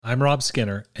I'm Rob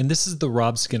Skinner, and this is the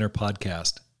Rob Skinner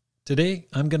Podcast. Today,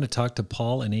 I'm going to talk to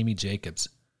Paul and Amy Jacobs.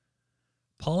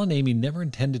 Paul and Amy never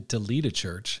intended to lead a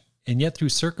church, and yet through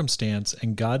circumstance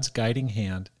and God's guiding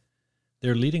hand,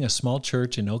 they're leading a small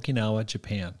church in Okinawa,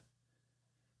 Japan.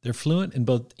 They're fluent in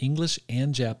both English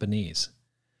and Japanese.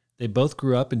 They both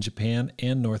grew up in Japan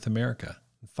and North America.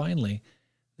 And finally,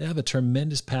 they have a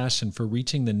tremendous passion for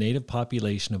reaching the native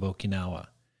population of Okinawa.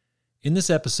 In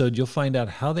this episode, you'll find out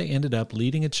how they ended up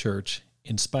leading a church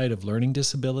in spite of learning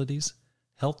disabilities,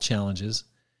 health challenges,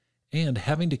 and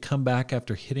having to come back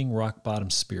after hitting rock bottom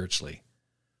spiritually.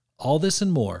 All this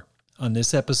and more on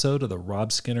this episode of the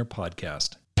Rob Skinner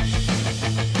Podcast.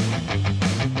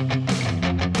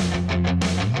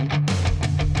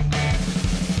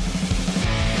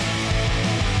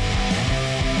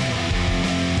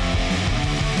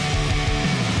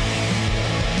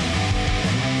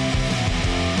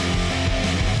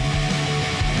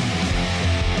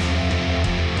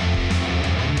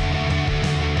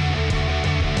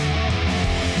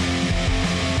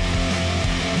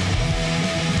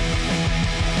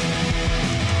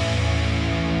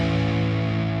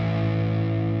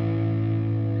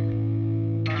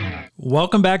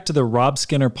 Welcome back to the Rob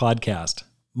Skinner Podcast.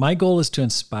 My goal is to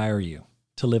inspire you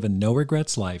to live a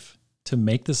no-regrets life, to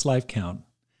make this life count,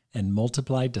 and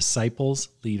multiply disciples,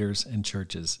 leaders, and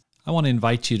churches. I want to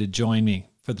invite you to join me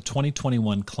for the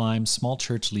 2021 Climb Small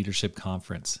Church Leadership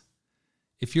Conference.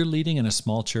 If you're leading in a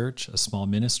small church, a small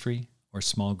ministry, or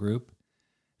small group,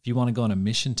 if you want to go on a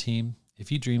mission team,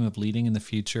 if you dream of leading in the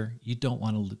future, you don't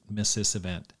want to miss this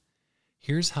event.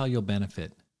 Here's how you'll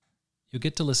benefit. You'll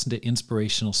get to listen to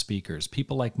inspirational speakers,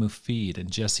 people like Mufid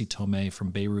and Jesse Tomei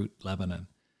from Beirut, Lebanon,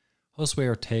 Josue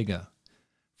Ortega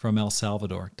from El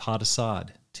Salvador, Todd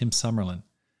Assad, Tim Summerlin,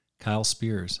 Kyle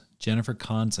Spears, Jennifer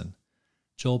Konzen,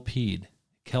 Joel Peed,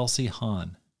 Kelsey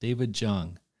Hahn, David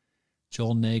Jung,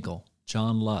 Joel Nagel,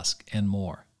 John Lusk, and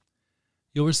more.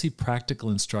 You'll receive practical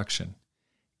instruction.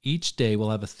 Each day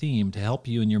will have a theme to help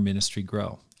you and your ministry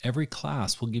grow. Every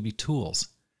class will give you tools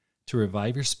to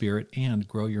revive your spirit and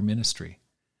grow your ministry.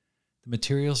 The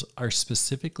materials are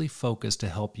specifically focused to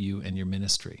help you and your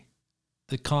ministry.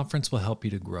 The conference will help you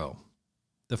to grow.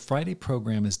 The Friday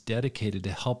program is dedicated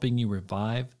to helping you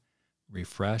revive,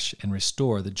 refresh, and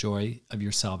restore the joy of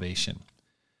your salvation.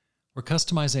 We're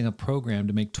customizing a program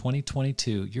to make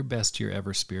 2022 your best year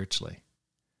ever spiritually.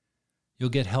 You'll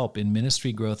get help in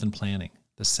ministry growth and planning.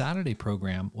 The Saturday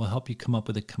program will help you come up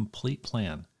with a complete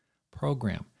plan,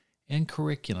 program, and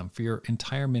curriculum for your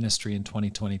entire ministry in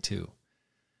 2022.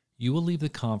 You will leave the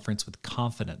conference with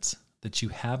confidence that you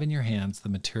have in your hands the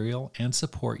material and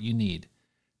support you need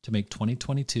to make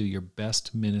 2022 your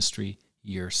best ministry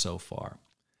year so far.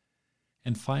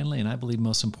 And finally, and I believe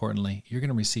most importantly, you're going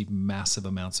to receive massive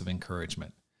amounts of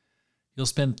encouragement. You'll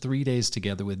spend 3 days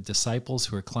together with disciples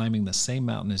who are climbing the same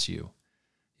mountain as you.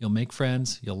 You'll make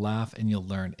friends, you'll laugh, and you'll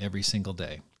learn every single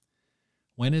day.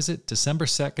 When is it? December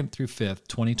 2nd through 5th,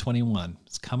 2021.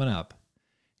 It's coming up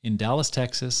in Dallas,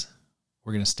 Texas.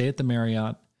 We're going to stay at the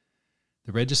Marriott.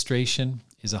 The registration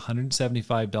is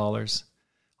 $175.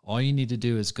 All you need to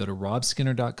do is go to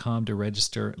robskinner.com to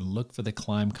register and look for the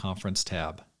Climb Conference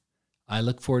tab. I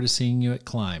look forward to seeing you at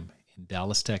Climb in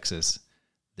Dallas, Texas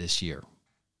this year.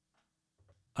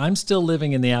 I'm still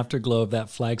living in the afterglow of that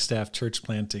Flagstaff church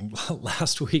planting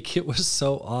last week. It was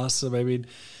so awesome. I mean,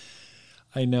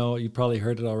 I know you probably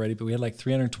heard it already, but we had like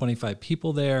 325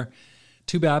 people there,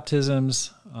 2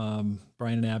 baptisms. Brian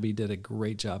and Abby did a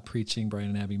great job preaching, Brian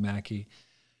and Abby Mackey.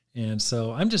 And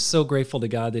so I'm just so grateful to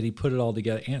God that he put it all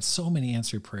together. And so many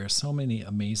answered prayers, so many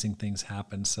amazing things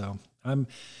happened. So I'm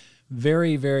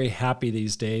very, very happy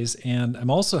these days. And I'm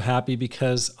also happy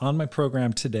because on my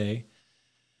program today,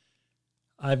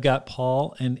 I've got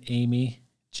Paul and Amy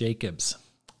Jacobs.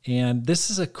 And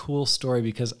this is a cool story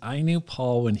because I knew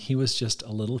Paul when he was just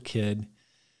a little kid.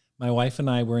 My wife and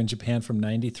I were in Japan from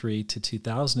 93 to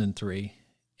 2003.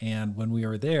 And when we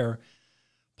were there,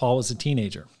 Paul was a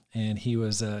teenager. And he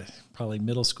was probably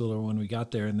middle schooler when we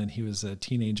got there. And then he was a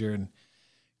teenager and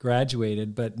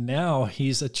graduated. But now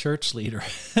he's a church leader.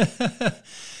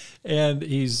 And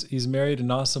he's married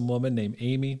an awesome woman named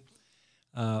Amy,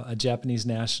 a Japanese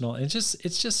national. And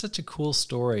it's just such a cool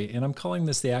story. And I'm calling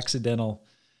this the accidental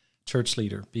church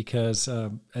leader because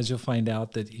as you'll find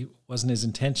out that it wasn't his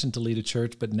intention to lead a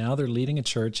church, but now they're leading a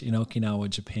church in Okinawa,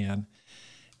 Japan.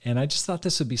 And I just thought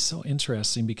this would be so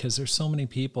interesting because there's so many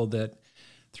people that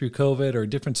through COVID or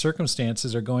different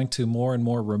circumstances are going to more and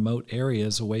more remote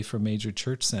areas away from major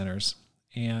church centers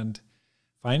and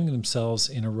finding themselves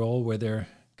in a role where they're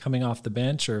coming off the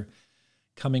bench or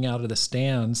coming out of the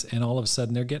stands, and all of a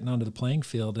sudden they're getting onto the playing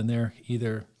field and they're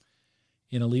either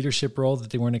in a leadership role that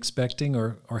they weren't expecting,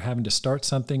 or having to start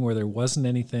something where there wasn't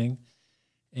anything.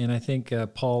 And I think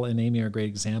Paul and Amy are a great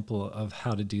example of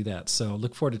how to do that. So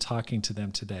look forward to talking to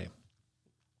them today.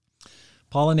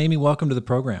 Paul and Amy, welcome to the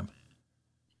program.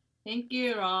 Thank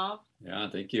you, Rob. Yeah,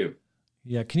 thank you.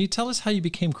 Yeah, can you tell us how you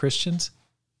became Christians?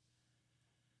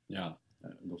 Yeah,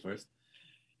 go first.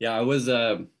 Yeah,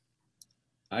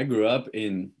 I grew up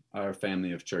in our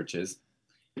family of churches,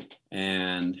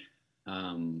 and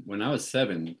when I was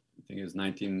 7, I think it was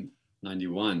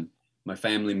 1991, my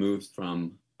family moved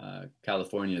from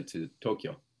California to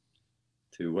Tokyo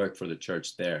to work for the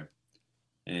church there.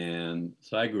 And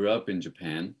so I grew up in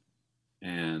Japan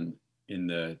and in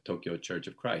the Tokyo Church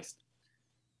of Christ.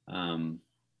 And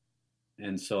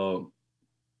so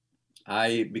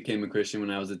I became a Christian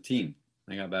when I was a teen.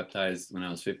 I got baptized when I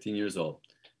was 15 years old.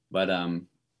 But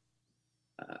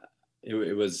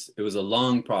it was a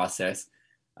long process.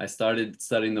 I started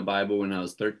studying the Bible when I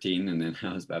was 13, and then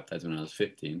I was baptized when I was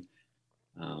 15.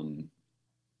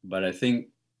 But I think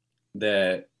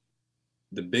that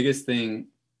the biggest thing,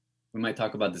 we might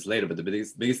talk about this later, but the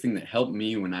biggest thing that helped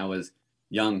me when I was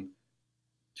young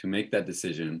to make that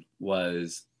decision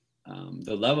was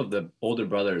the love of the older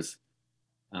brothers.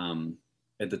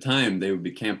 At the time, they would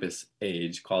be campus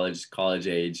age, college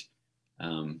age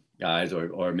guys,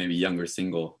 or maybe younger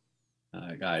single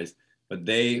guys, but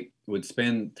they would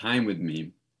spend time with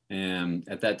me. And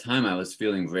at that time, I was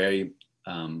feeling very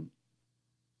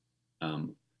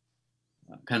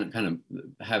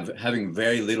having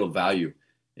very little value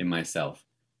in myself.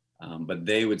 But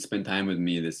they would spend time with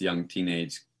me, this young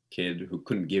teenage kid who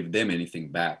couldn't give them anything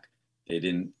back. They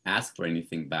didn't ask for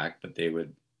anything back, but they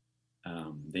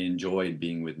enjoyed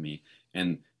being with me.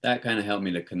 And that kind of helped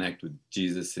me to connect with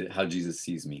Jesus, how Jesus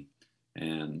sees me.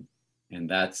 And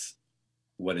that's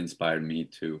what inspired me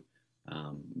to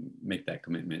make that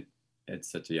commitment at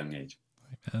such a young age.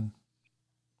 Amen.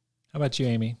 How about you,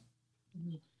 Amy?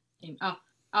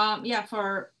 Yeah,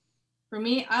 for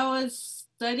me, I was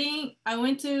studying. I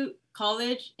went to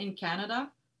college in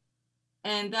Canada,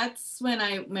 and that's when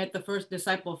I met the first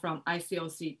disciple from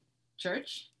ICOC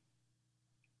Church.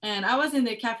 And I was in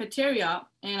the cafeteria,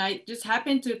 and I just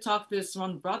happened to talk to this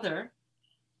one brother,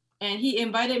 and he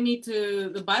invited me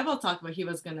to the Bible talk where he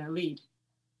was going to lead.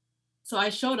 So I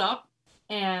showed up,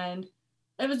 and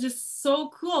it was just so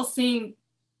cool seeing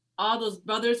all those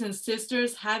brothers and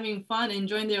sisters having fun,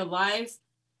 enjoying their lives.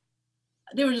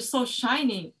 They were just so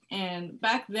shining. And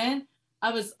back then,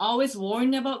 I was always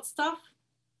worrying about stuff.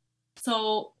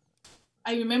 So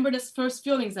I remember this first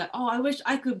feelings that, I wish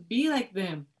I could be like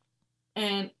them.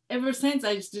 And ever since,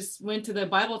 I just went to the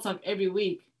Bible talk every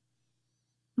week.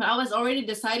 But I was already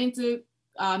deciding to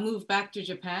move back to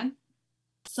Japan.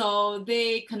 So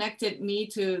they connected me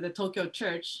to the Tokyo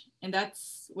church, and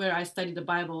that's where I studied the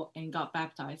Bible and got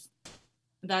baptized.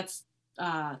 That's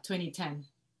 2010.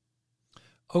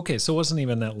 Okay, so it wasn't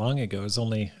even that long ago. It was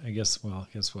only, I guess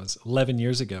it was 11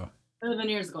 years ago. 11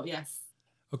 years ago, yes.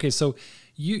 Okay, so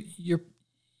you're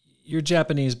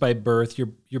Japanese by birth.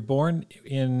 You're born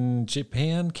in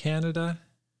Japan, Canada?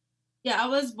 Yeah, I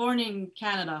was born in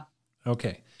Canada.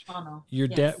 Okay. Toronto. Your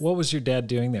dad, what was your dad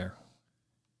doing there?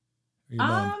 Or your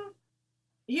mom?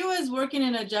 He was working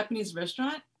in a Japanese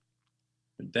restaurant.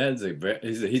 Dad's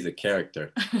he's a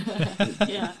character.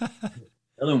 Yeah.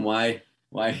 Tell him why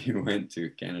he went to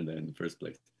Canada in the first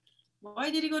place.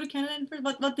 Why did he go to Canada in first?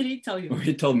 What did he tell you?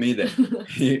 He told me that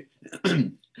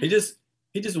he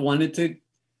just wanted to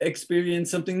experience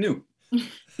something new.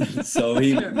 So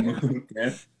he moved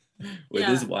there with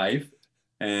his wife,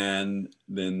 and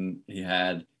then he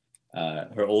had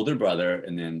her older brother,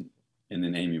 and then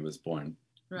Amy was born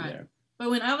there. But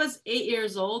when I was 8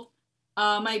 years old,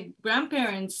 my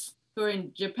grandparents who were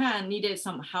in Japan needed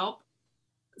some help.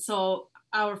 So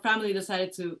our family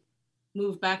decided to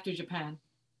move back to Japan.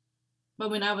 But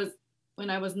when I was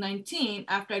 19,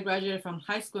 after I graduated from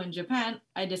high school in Japan,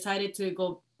 I decided to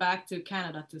go back to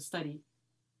Canada to study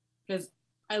because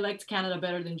I liked Canada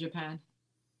better than Japan.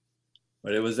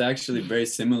 But it was actually very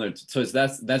similar. So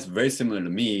that's very similar to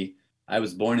me. I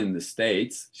was born in the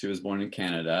States. She was born in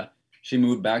Canada. She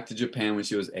moved back to Japan when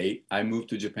she was 8. I moved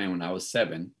to Japan when I was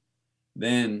 7.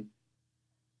 Then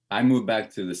I moved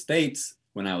back to the States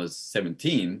when I was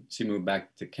 17. She moved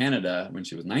back to Canada when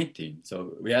she was 19.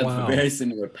 So we had a very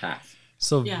similar path.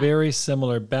 So very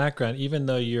similar background, even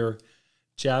though you're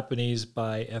Japanese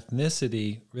by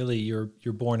ethnicity, really you're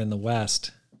born in the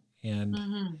West.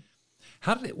 And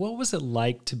what was it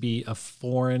like to be a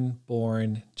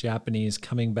foreign-born Japanese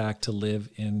coming back to live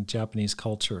in Japanese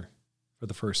culture for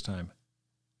the first time?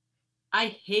 I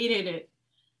hated it.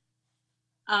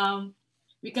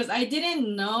 because I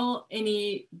didn't know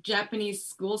any Japanese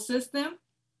school system.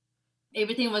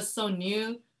 Everything was so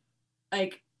new.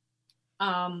 Like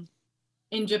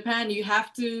in Japan, you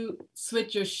have to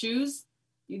switch your shoes.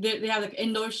 They have like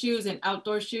indoor shoes and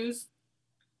outdoor shoes,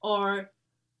 or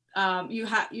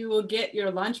you will get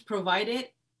your lunch provided,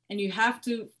 and you have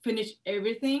to finish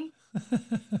everything,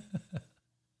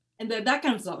 and that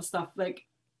kind of stuff. Like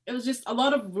it was just a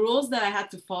lot of rules that I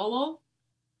had to follow,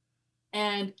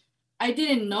 and I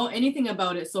didn't know anything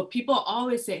about it. So people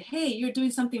always say, "Hey, you're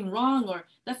doing something wrong," or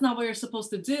 "That's not what you're supposed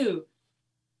to do."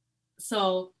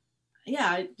 So yeah,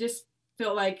 I just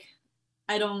felt like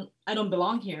I don't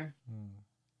belong here.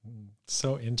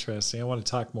 So interesting. I want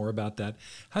to talk more about that.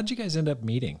 How'd you guys end up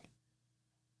meeting?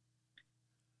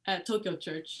 At Tokyo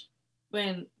Church.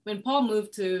 When Paul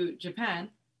moved to Japan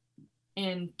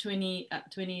in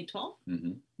 2012,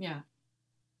 yeah,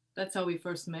 that's how we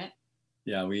first met.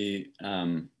 Yeah,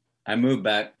 I moved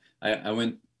back. I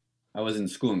was in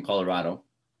school in Colorado,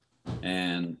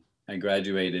 and I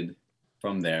graduated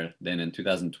from there. Then in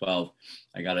 2012,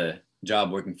 I got a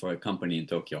job working for a company in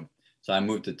Tokyo. So I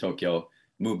moved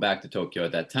back to Tokyo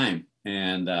at that time.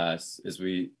 And as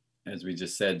we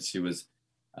just said, she was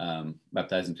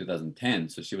baptized in 2010.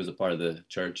 So she was a part of the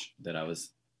church that I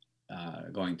was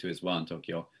going to as well in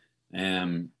Tokyo.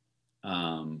 And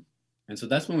so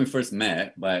that's when we first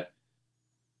met, but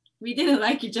we didn't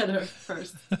like each other at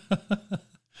first.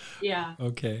 Yeah.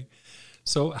 Okay.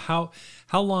 So how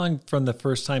long from the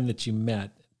first time that you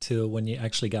met till when you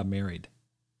actually got married?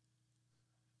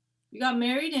 We got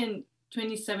married in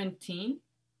 2017.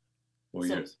 4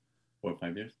 years. 4 or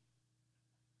 5 years.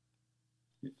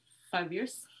 5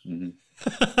 years. Mm-hmm.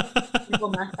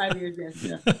 Well, my 5 years, yes.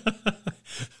 Yeah.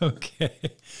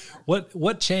 Okay.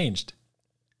 What changed?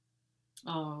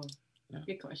 Oh,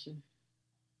 good question.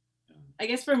 I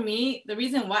guess for me, the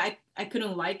reason why I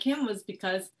couldn't like him was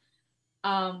because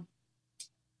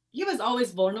he was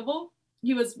always vulnerable.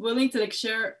 He was willing to like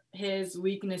share his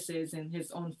weaknesses and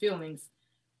his own feelings.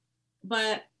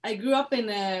 But I grew up in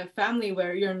a family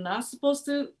where you're not supposed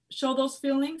to show those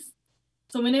feelings.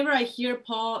 So whenever I hear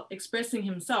Paul expressing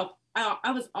himself,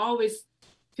 I was always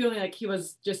feeling like he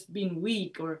was just being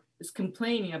weak or is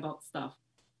complaining about stuff.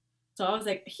 So I was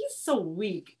like, he's so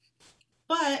weak.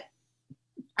 But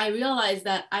I realized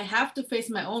that I have to face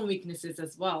my own weaknesses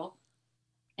as well.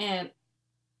 And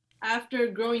after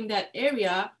growing that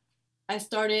area, I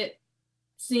started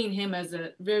seeing him as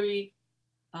a very,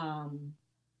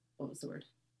 what was the word?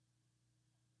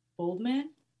 Bold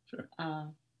man? Sure.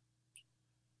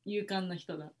 勇敢な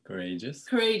人だ. Courageous.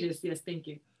 Courageous, yes, thank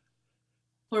you.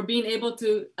 For being able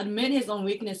to admit his own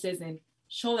weaknesses and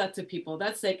show that to people.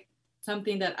 That's like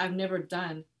something that I've never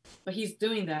done, but he's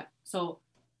doing that. So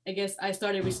I guess I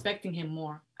started respecting him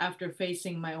more after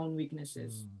facing my own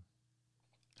weaknesses.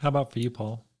 How about for you,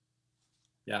 Paul?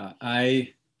 Yeah,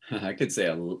 I could say,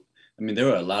 there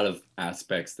were a lot of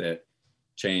aspects that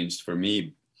changed for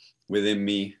me, within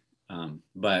me.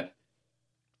 But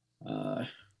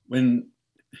when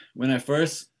I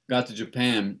first got to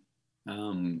Japan,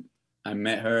 I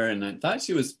met her and I thought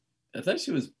she was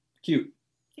cute.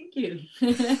 Thank you.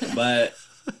 But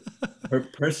her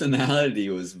personality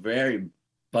was very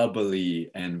bubbly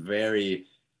and very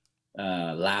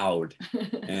loud,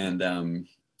 and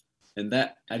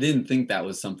that I didn't think that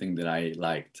was something that I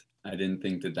liked. I didn't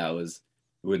think that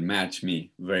would match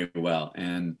me very well,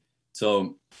 and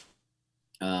so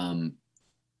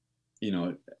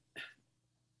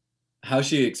how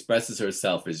she expresses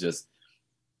herself is just,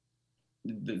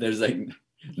 there's like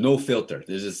no filter.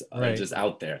 There's just just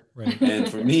out there. Right. And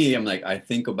for me, I'm like, I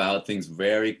think about things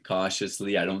very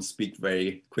cautiously. I don't speak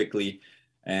very quickly,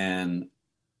 and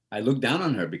I look down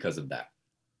on her because of that.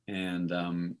 And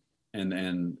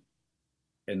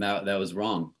that was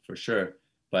wrong for sure.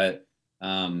 But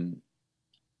at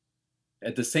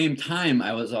the same time,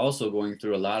 I was also going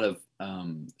through a lot of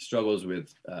struggles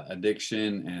with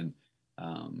addiction and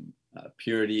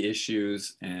purity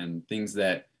issues and things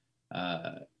that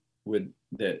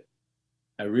that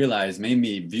I realized made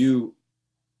me view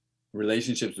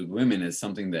relationships with women as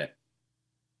something that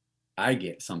I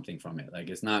get something from it. Like,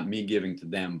 it's not me giving to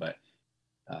them, but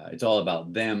it's all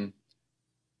about them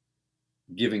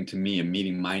giving to me and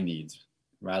meeting my needs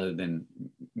rather than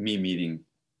me meeting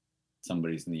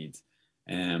somebody's needs.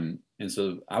 And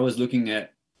so I was looking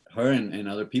at her and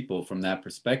other people from that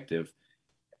perspective.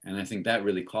 And I think that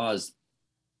really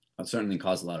certainly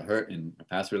caused a lot of hurt in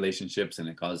past relationships, and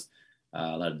it caused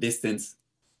a lot of distance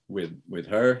with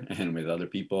her and with other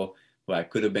people who I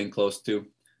could have been close to.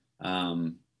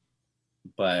 But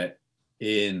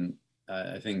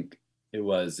I think it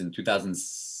was in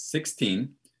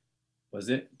 2016. Was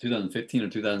it 2015 or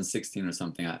 2016 or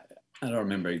something? I don't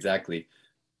remember exactly.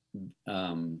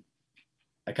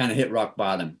 I kind of hit rock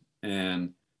bottom.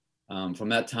 And from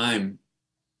that time,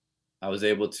 I was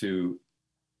able to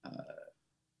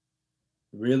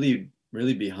really,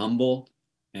 really be humble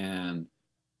and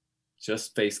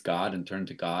just face God and turn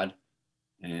to God,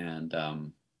 and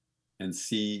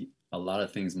see a lot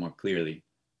of things more clearly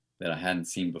that I hadn't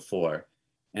seen before.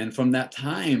 And from that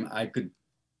time,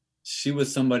 she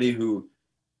was somebody who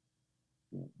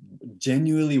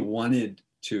genuinely wanted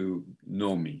to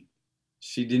know me.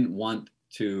 She didn't want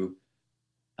to,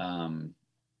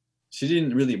 she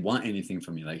didn't really want anything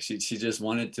from me. Like she just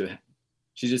wanted to,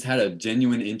 she just had a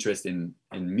genuine interest in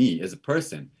me as a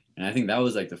person. And I think that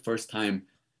was like the first time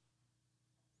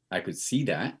I could see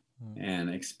that and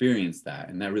experience that.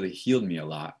 And that really healed me a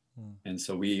lot. And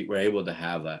so we were able to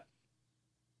have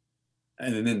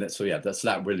and then that, so yeah,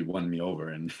 that really won me over.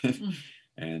 And,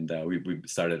 and we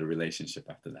started a relationship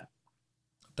after that.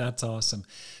 That's awesome.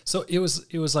 So it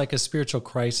was like a spiritual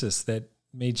crisis that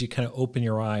made you kind of open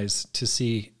your eyes to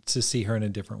see her in a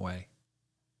different way.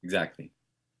 Exactly.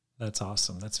 That's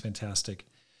awesome. That's fantastic.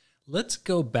 Let's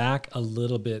go back a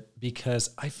little bit because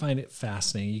I find it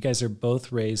fascinating. You guys are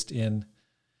both raised in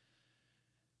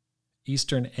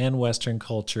Eastern and Western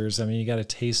cultures. I mean, you got a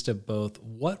taste of both.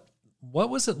 What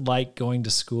was it like going to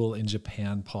school in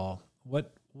Japan, Paul?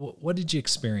 What did you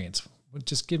experience?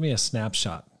 Just give me a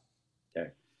snapshot. Okay.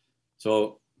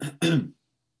 So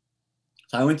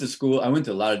I went to school. I went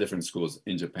to a lot of different schools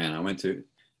in Japan. I went to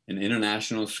an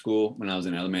international school when I was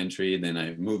in elementary. Then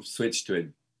I switched to a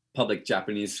public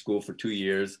Japanese school for 2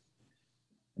 years.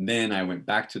 And then I went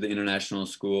back to the international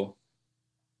school.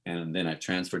 And then I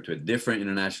transferred to a different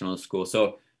international school.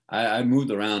 So I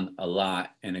moved around a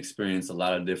lot and experienced a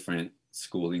lot of different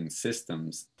schooling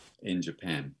systems in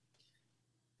Japan.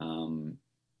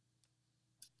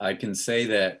 I can say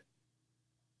that,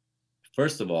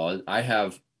 first of all, I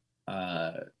have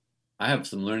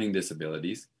some learning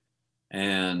disabilities,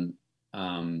 and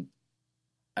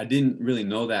I didn't really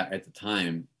know that at the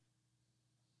time.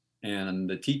 And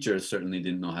the teachers certainly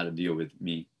didn't know how to deal with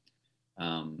me.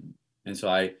 And so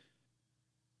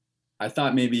I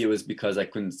thought maybe it was because I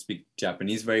couldn't speak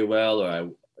Japanese very well,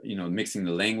 or mixing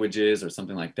the languages or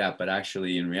something like that. But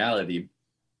actually, in reality,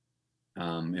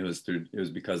 it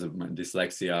was because of my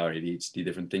dyslexia or ADHD,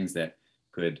 different things that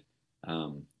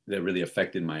that really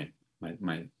affected my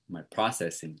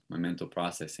processing, my mental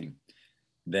processing,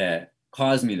 that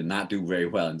caused me to not do very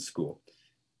well in school.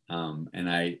 And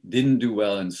I didn't do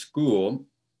well in school.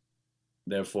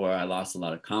 Therefore, I lost a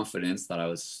lot of confidence, thought I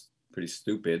was pretty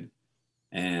stupid.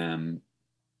 And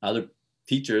other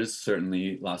teachers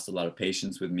certainly lost a lot of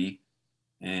patience with me.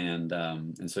 And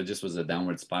so it just was a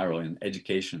downward spiral in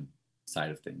education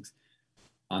side of things.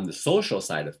 On the social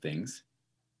side of things,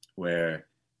 where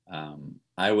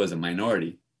I was a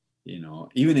minority,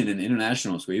 even in an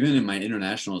international school, even in my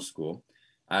international school,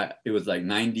 it was like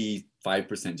 95%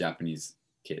 Japanese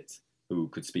kids who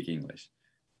could speak English.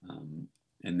 And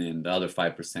then the other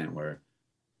 5% were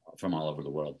from all over the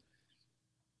world.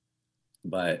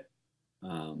 But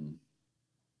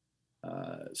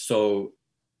so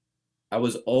I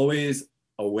was always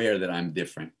aware that I'm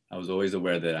different. I was always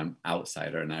aware that I'm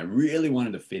outsider, and I really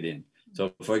wanted to fit in.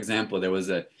 So, for example, there was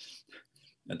a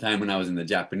time when I was in the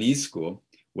Japanese school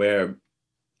where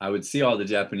I would see all the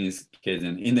Japanese kids,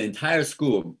 and in the entire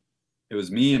school, it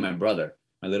was me and my brother,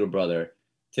 my little brother,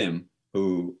 Tim,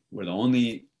 who were the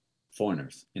only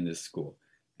foreigners in this school.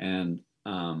 And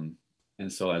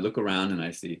so I look around and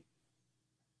I see,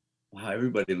 wow,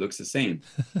 everybody looks the same.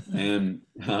 And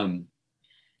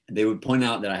they would point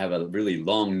out that I have a really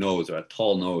long nose, or a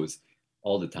tall nose,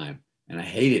 all the time, and I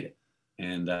hated it.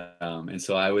 And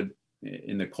so I would,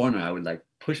 in the corner, I would like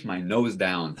push my nose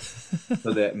down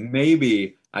so that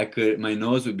maybe my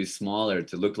nose would be smaller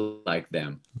to look like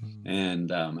them.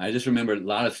 And I just remember a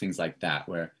lot of things like that,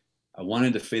 where I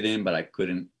wanted to fit in, but I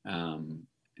couldn't.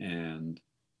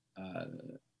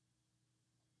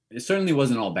 It certainly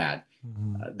wasn't all bad.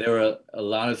 There were a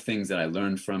lot of things that I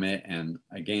learned from it, and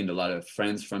I gained a lot of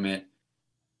friends from it.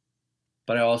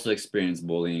 But I also experienced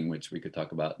bullying, which we could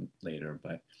talk about later.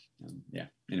 But yeah,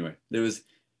 anyway, there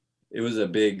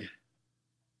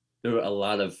were a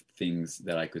lot of things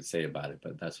that I could say about it,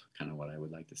 but that's kind of what I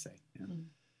would like to say. Yeah.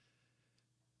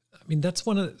 I mean, that's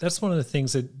one of the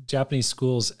things that Japanese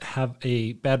schools have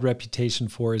a bad reputation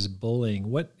for, is bullying.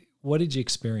 What did you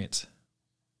experience?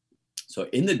 So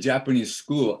in the Japanese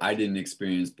school, I didn't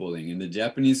experience bullying. In the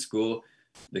Japanese school,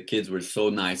 the kids were so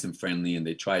nice and friendly, and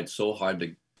they tried so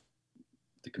hard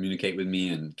to communicate with me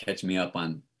and catch me up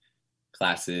on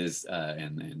classes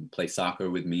and play soccer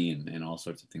with me and all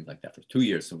sorts of things like that for 2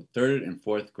 years. So third and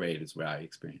fourth grade is where I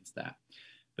experienced that.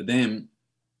 But then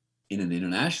in an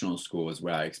international school is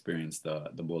where I experienced the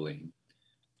bullying.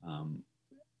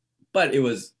 But it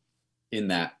was in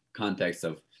that context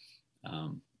of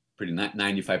pretty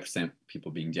 95%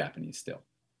 people being Japanese still.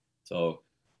 So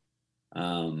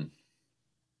it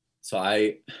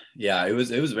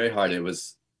was very hard. It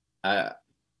was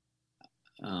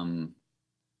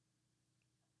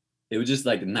just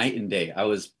like night and day. I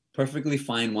was perfectly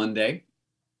fine one day.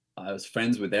 I was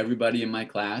friends with everybody in my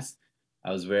class.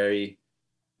 I was very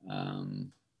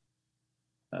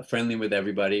friendly with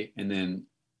everybody. And then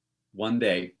one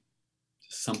day,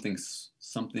 something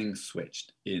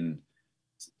switched in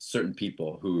certain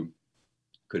people who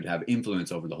could have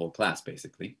influence over the whole class,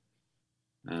 basically.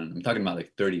 And I'm talking about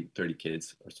like 30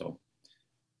 kids or so.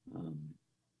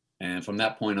 And from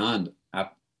that point on,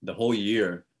 the whole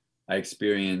year, I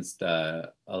experienced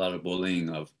a lot of bullying,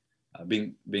 of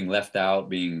being left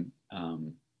out,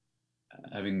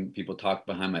 having people talk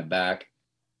behind my back.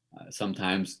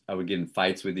 Sometimes I would get in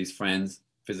fights with these friends,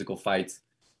 physical fights,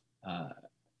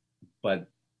 but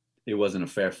it wasn't a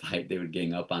fair fight. They would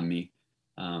gang up on me.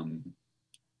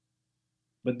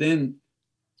 But then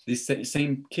these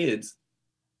same kids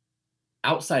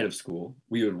outside of school,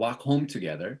 we would walk home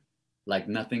together like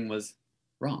nothing was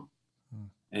wrong.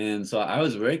 And so I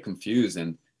was very confused,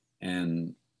 and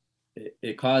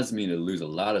it caused me to lose a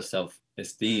lot of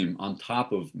self-esteem on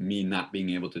top of me not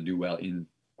being able to do well in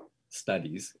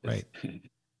studies, right,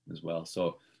 as well.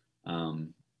 So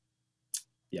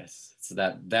yes, so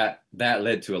that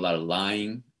led to a lot of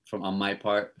lying on my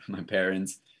part, my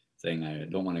parents saying I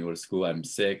don't want to go to school, I'm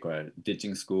sick, or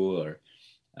ditching school, or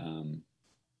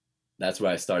that's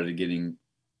where I started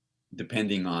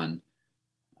depending on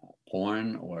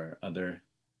porn or other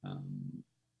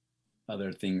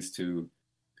things to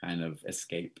kind of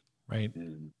escape. Right.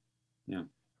 And, yeah.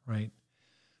 Right.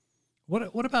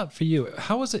 What about for you?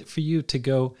 How was it for you to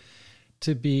go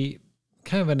to be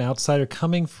kind of an outsider,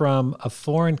 coming from a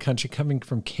foreign country, coming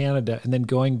from Canada, and then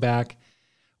going back?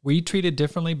 Were you treated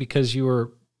differently because you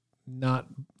were not,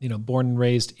 born and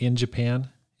raised in Japan,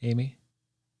 Amy?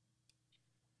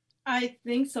 I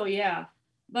think so, yeah.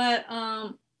 But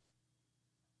I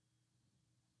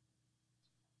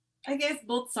guess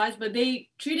both sides, but they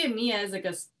treated me as like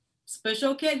a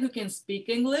special kid who can speak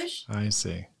English. I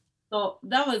see. So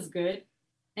that was good.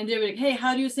 And they were like, hey,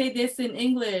 how do you say this in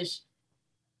English?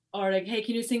 Or like, hey,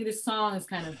 can you sing this song? This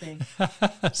kind of thing.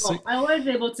 So I was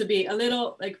able to be a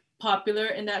little like popular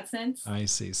in that sense. I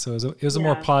see. So it was a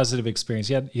more positive experience.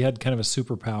 You had kind of a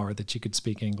superpower that you could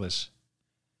speak English.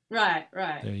 Right.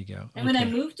 There you go. And when I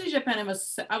moved to Japan,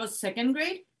 I was second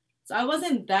grade. So I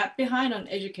wasn't that behind on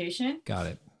education. Got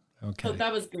it. Okay. So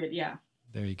that was good. Yeah.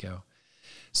 There you go.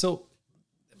 So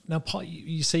now, Paul,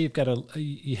 you say you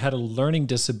had a learning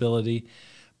disability,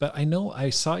 but I know I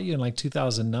saw you in like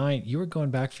 2009. You were going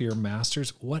back for your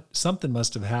master's. Something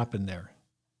must have happened there.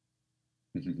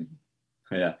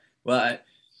 Yeah. Well,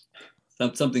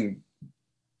 something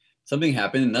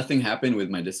happened. Nothing happened with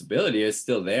my disability. It's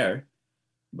still there,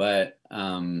 but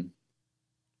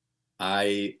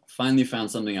I finally found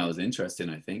something I was interested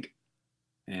in, I think,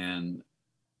 and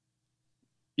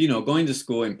going to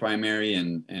school in primary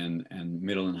and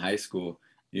middle and high school,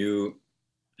 you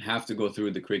have to go through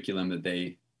the curriculum that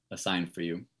they assign for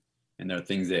you. And there are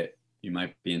things that you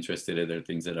might be interested in. There are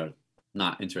things that are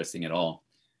not interesting at all.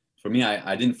 For me,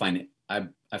 I didn't find it. I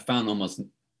found almost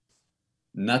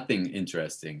nothing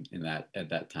interesting in that at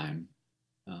that time.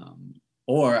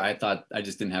 Or I thought I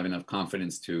just didn't have enough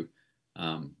confidence to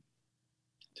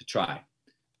try.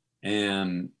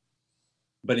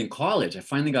 But in college, I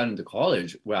finally got into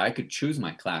college where I could choose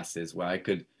my classes, where I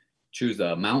could choose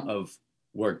the amount of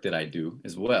work that I do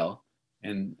as well.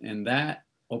 And that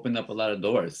opened up a lot of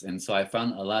doors. And so I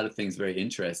found a lot of things very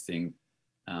interesting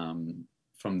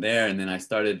from there. And then I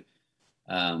started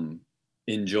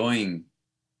enjoying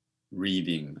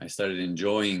reading. I started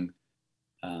enjoying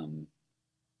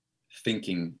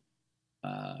thinking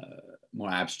more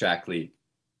abstractly.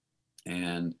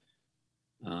 And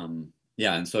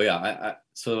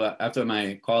so after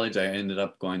my college, I ended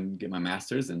up going to get my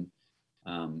master's, and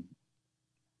I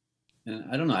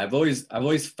don't know. I've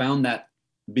always found that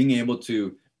being able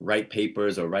to write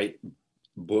papers or write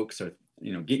books or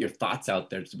get your thoughts out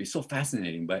there to be so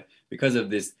fascinating. But because of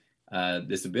this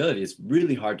disability, it's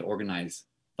really hard to organize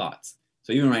thoughts.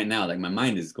 So even right now, like my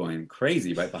mind is going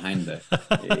crazy right behind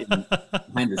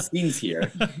behind the scenes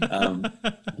here.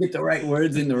 Get the right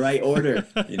words in the right order,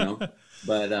 you know.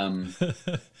 But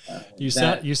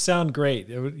you sound great.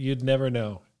 You'd never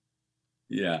know.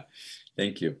 Yeah,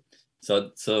 thank you.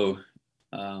 So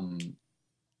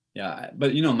yeah,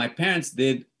 but you know, my parents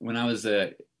did when I was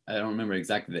I don't remember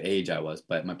exactly the age I was,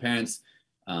 but my parents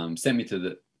sent me to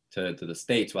the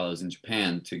States while I was in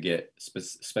Japan to get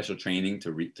special training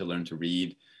to learn to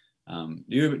read. Do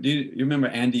you remember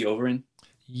Andy Overin?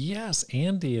 Yes,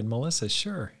 Andy and Melissa,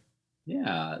 sure.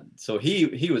 Yeah, so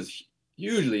he was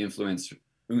hugely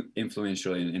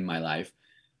influential in my life,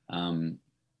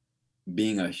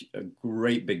 being a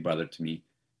great big brother to me.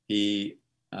 He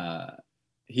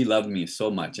loved me so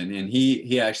much, and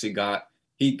he actually got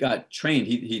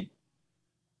trained.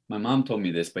 My mom told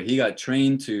me this, but he got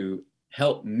trained to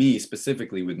help me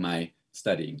specifically with my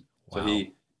studying. Wow. So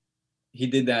he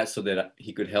did that so that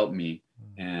he could help me,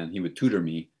 and he would tutor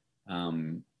me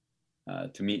to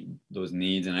meet those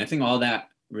needs. And I think all that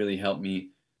really helped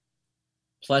me,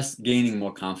 plus gaining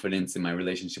more confidence in my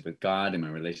relationship with God and my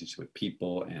relationship with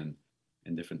people and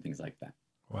different things like that.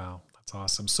 Wow, that's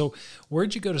awesome. So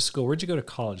where'd you go to school? Where'd you go to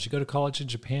college? Did you go to college in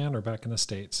Japan or back in the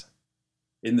States?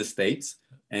 In the States.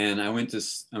 And I went to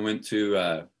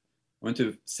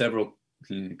several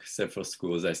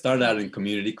schools. I started out in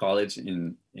community college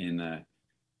in Denver,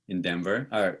 in Denver,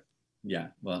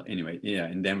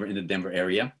 in the Denver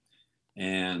area.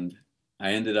 And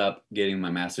I ended up getting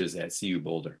my master's at CU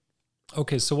Boulder.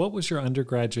 Okay, so what was your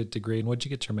undergraduate degree and what did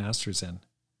you get your master's in?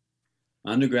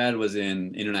 My undergrad was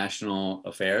in international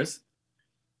affairs,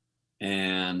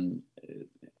 and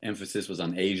emphasis was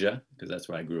on Asia because that's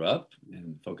where I grew up,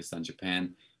 and focused on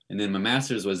Japan. And then my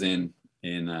master's was in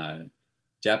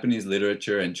Japanese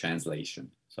literature and translation.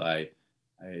 So I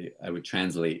would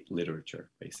translate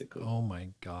literature basically. Oh my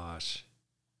gosh.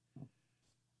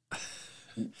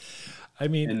 I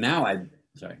mean, and now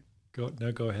go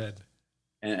ahead.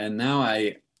 And now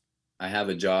I have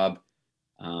a job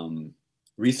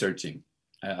researching.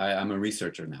 I'm a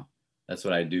researcher now. That's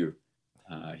what I do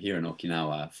here in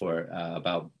Okinawa for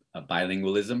about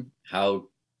bilingualism, how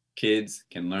kids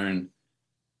can learn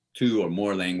 2 or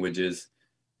more languages.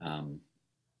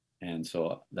 And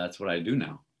so that's what I do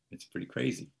now. It's pretty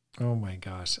crazy. Oh my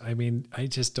gosh. I mean, I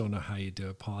just don't know how you do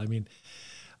it, Paul. I mean,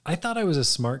 I thought I was a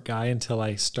smart guy until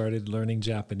I started learning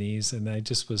Japanese, and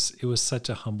it was such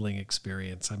a humbling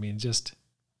experience. I mean, just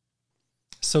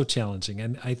so challenging.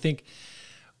 And I think,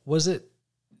 was it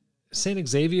St.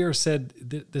 Xavier said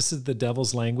this is the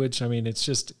devil's language? I mean,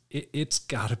 it's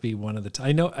got to be one of the,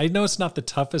 I know it's not the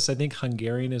toughest. I think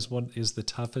Hungarian is the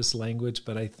toughest language,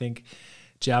 but I think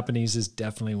Japanese is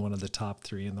definitely one of the top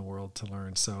 3 in the world to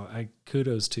learn. So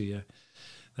kudos to you.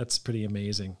 That's pretty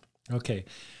amazing. Okay.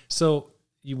 So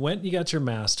you got your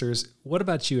master's. What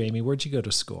about you, Amy? Where'd you go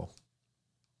to school?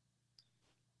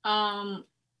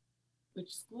 Which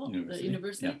school? University. The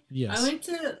university? Yeah. I Yes. went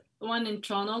to one in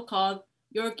Toronto called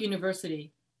York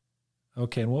University.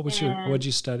 Okay. And what'd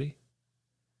you study?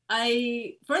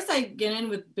 I get in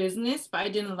with business, but I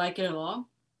didn't like it at all.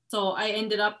 So I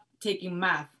ended up taking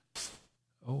math.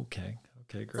 Okay.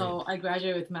 Okay, great. So I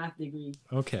graduated with math degree.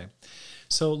 Okay.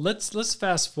 So let's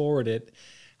fast forward it.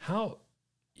 How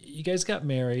you guys got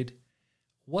married?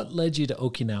 What led you to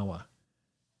Okinawa?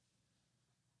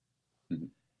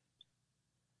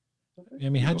 I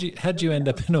mean, how'd you end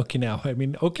up in Okinawa? I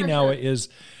mean, Okinawa is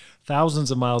thousands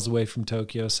of miles away from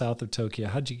Tokyo, south of Tokyo.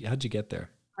 How'd you get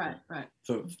there? Right.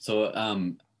 So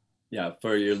yeah,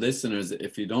 for your listeners,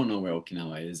 if you don't know where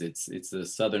Okinawa is, it's the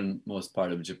southernmost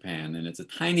part of Japan, and it's a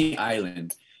tiny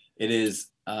island. It is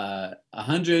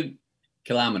 100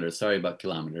 kilometers. Sorry about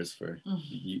kilometers for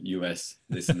U.S.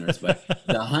 listeners, but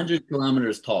it's 100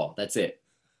 kilometers tall. That's it.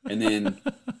 And then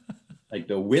like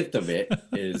the width of it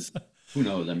is, who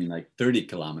knows? I mean, like 30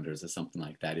 kilometers or something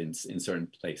like that in certain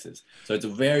places. So it's a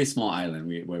very small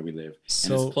island where we live,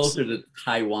 and it's closer to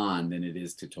Taiwan than it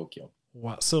is to Tokyo.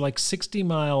 Wow. So like 60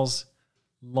 miles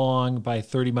long by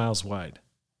 30 miles wide.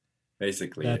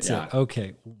 Basically. That's it.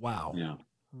 Okay. Wow. Yeah.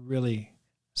 Really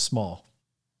small.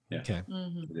 Yeah. Okay.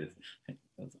 Mm-hmm. It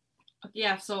is.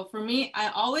 Yeah. So for me, I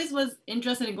always was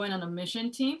interested in going on a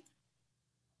mission team.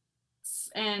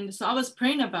 And so I was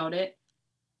praying about it.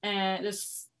 And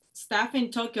this staff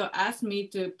in Tokyo asked me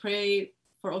to pray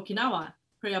for Okinawa,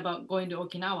 pray about going to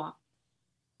Okinawa.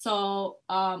 So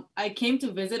I came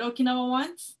to visit Okinawa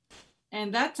once.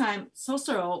 And that time,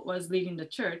 Sosoro was leading the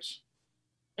church.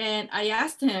 And I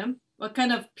asked him, what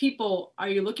kind of people are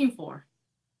you looking for?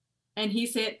 And he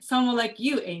said, someone like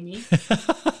you, Amy.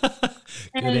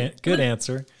 Good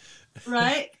answer.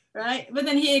 Right? right? But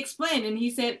then he explained and he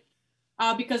said,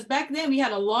 because back then we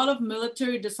had a lot of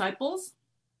military disciples.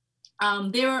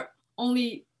 There were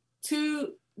only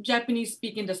two Japanese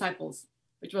speaking disciples,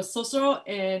 which was Sosoro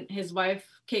and his wife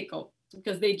Keiko,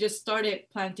 because they just started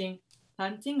planting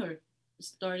or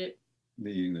started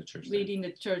leading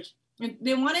the church. And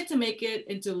they wanted to make it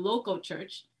into local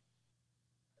church.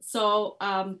 So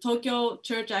Tokyo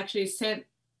church actually sent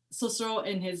Sosoro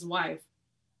and his wife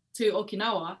to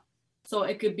Okinawa so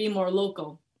it could be more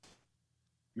local.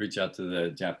 Reach out to the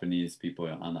Japanese people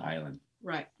on the island.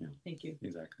 Right. Yeah. Thank you.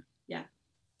 Exactly. Yeah.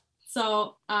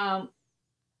 So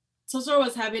Sosoro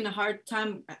was having a hard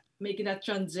time making that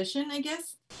transition, I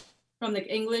guess, from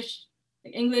English.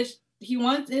 He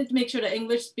wanted to make sure the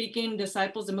English speaking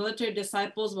disciples, the military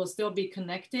disciples, will still be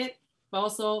connected, but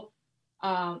also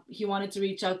he wanted to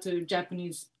reach out to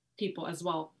Japanese people as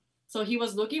well. So he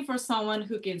was looking for someone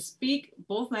who can speak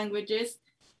both languages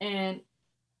and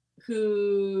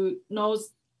who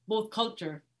knows both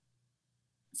culture.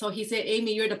 So he said,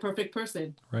 Amy, you're the perfect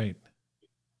person. Right.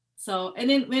 So, and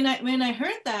then when I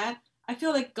heard that, I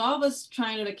feel like God was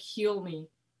trying to heal me,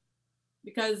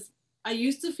 because I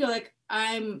used to feel like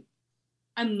I'm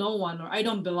no one, or I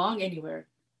don't belong anywhere.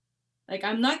 Like,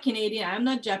 I'm not Canadian, I'm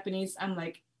not Japanese. I'm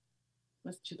like,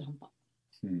 let's choose the humpa.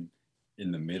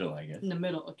 In the middle, I guess. In the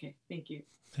middle. Okay, thank you.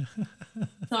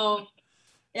 So,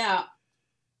 yeah.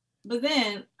 But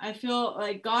then I feel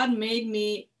like God made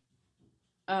me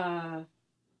a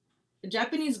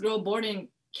Japanese girl born in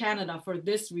Canada for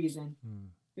this reason.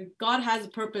 God has a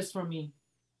purpose for me,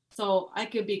 so I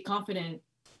could be confident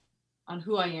on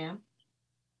who I am.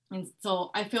 And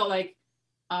so I felt like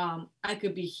I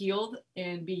could be healed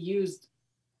and be used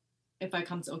if I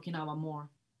come to Okinawa more.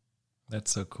 That's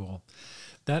so cool.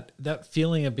 That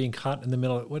feeling of being caught in the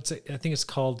middle. I think it's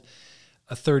called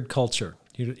a third culture.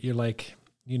 You're like,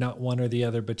 you're not one or the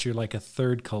other, but you're like a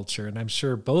third culture. And I'm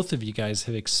sure both of you guys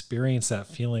have experienced that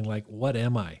feeling like, what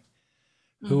am I?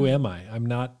 Who am I? I'm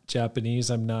not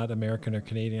Japanese. I'm not American or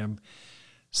Canadian.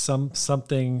 I'm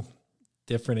something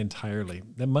different entirely.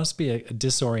 That must be a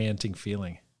disorienting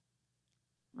feeling.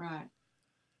 Right.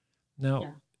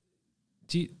 Now,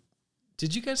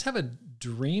 did you guys have a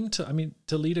dream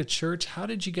to lead a church? How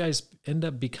did you guys end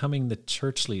up becoming the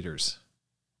church leaders?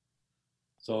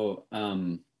 So,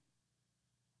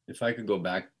 if I could go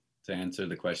back to answer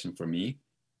the question for me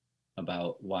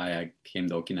about why I came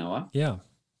to Okinawa. Yeah.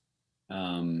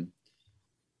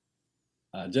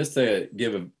 Just to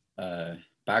give a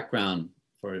background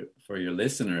for your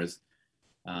listeners,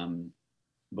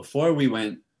 before we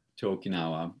went to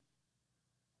Okinawa,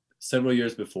 several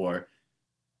years before,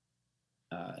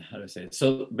 how do I say it?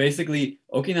 So basically,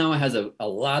 Okinawa has a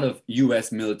lot of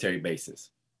U.S. military bases,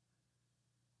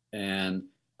 and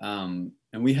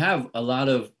we have a lot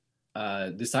of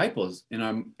disciples in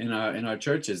our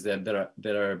churches that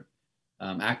are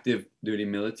active duty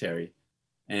military.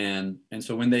 And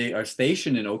so when they are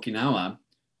stationed in Okinawa,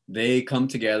 they come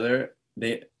together.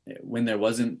 When there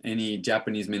wasn't any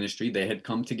Japanese ministry, they had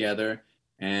come together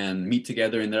and meet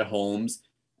together in their homes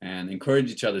and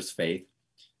encourage each other's faith.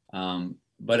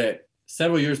 But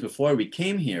several years before we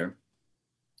came here,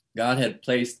 God had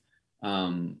placed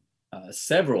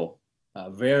several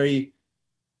very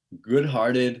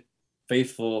good-hearted,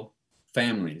 faithful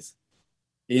families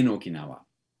in Okinawa.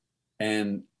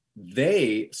 And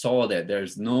they saw that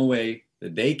there's no way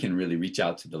that they can really reach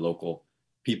out to the local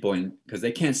people because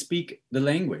they can't speak the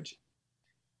language.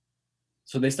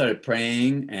 So they started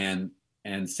praying and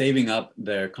saving up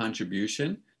their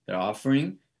contribution, their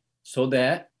offering, so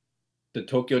that the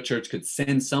Tokyo church could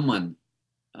send someone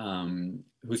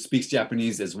who speaks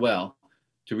Japanese as well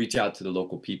to reach out to the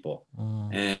local people.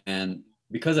 And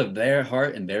because of their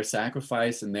heart and their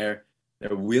sacrifice and their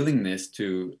willingness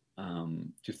to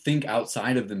think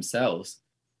outside of themselves,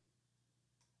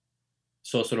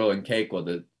 Sosoro and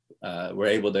Keiko were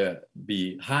able to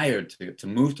be hired to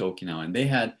move to Okinawa, and they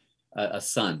had a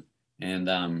son. And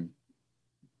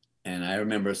I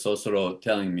remember Sosoro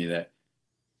telling me that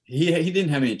he didn't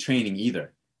have any training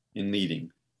either in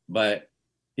leading, but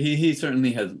he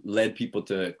certainly has led people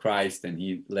to Christ, and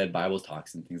he led Bible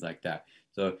talks and things like that.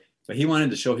 So he wanted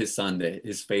to show his son that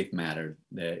his faith mattered,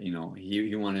 that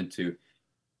he wanted to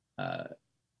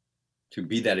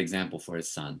be that example for his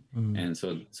son. And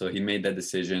so he made that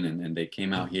decision, and they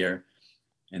came out here.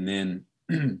 And then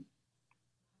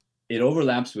it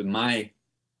overlaps with my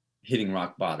hitting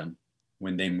rock bottom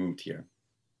when they moved here.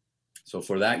 So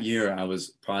for that year, I was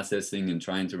processing and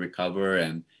trying to recover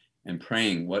and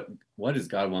praying, what does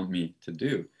God want me to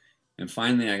do? And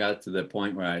finally, I got to the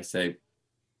point where I say,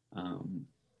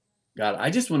 God, I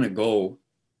just want to go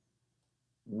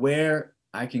where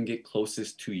I can get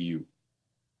closest to you.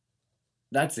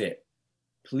 That's it.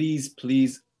 Please,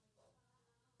 please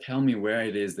tell me where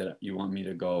it is that you want me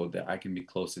to go, that I can be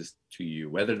closest to you,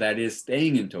 whether that is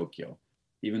staying in Tokyo,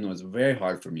 even though it's very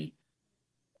hard for me.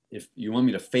 If you want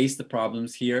me to face the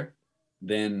problems here,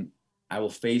 then I will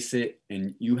face it,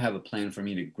 and you have a plan for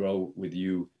me to grow with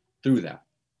you through that,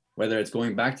 whether it's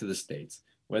going back to the States,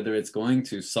 whether it's going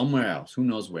to somewhere else, who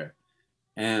knows where.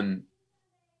 And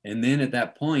then at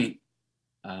that point,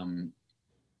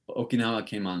 Okinawa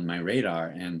came on my radar,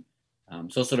 and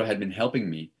Sosoro had been helping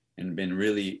me and been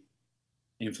really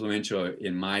influential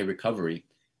in my recovery.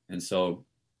 And so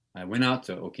I went out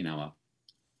to Okinawa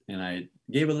and I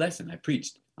gave a lesson. I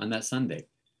preached on that Sunday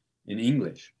in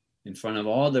English in front of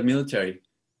all the military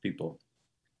people.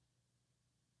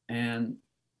 And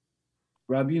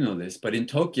Rob, you know this, but in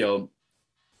Tokyo,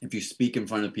 if you speak in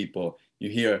front of people, you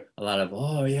hear a lot of,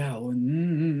 oh yeah, oh,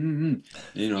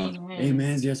 you know,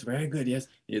 amen, yes, very good, yes.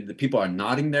 The people are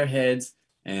nodding their heads,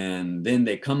 and then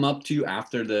they come up to you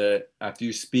after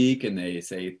you speak, and they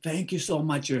say, thank you so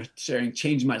much, you're sharing,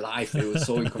 changed my life. It was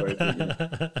so encouraging.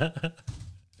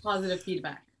 Positive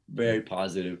feedback. Very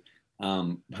positive.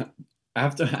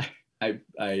 After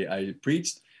I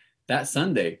preached that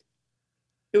Sunday,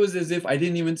 it was as if I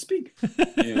didn't even speak.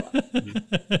 You know,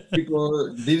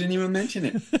 people didn't even mention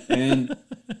it. And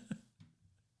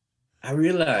I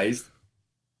realized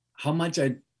how much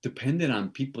I depended on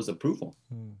people's approval.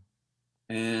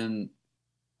 And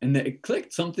it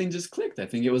clicked. Something just clicked. I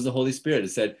think it was the Holy Spirit.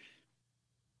 It said,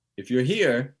 if you're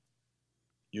here,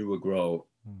 you will grow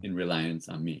in reliance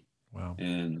on me. Wow.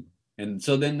 And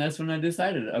so then that's when I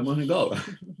decided I'm going to go.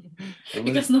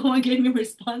 Because no one gave me a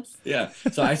response. Yeah.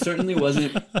 So I certainly I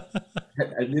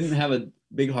didn't have a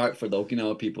big heart for the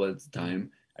Okinawa people at the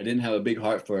time. I didn't have a big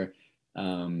heart for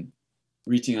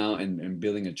reaching out and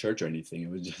building a church or anything. It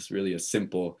was just really a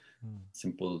simple,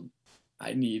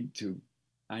 I need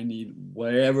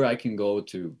wherever I can go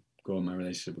to grow my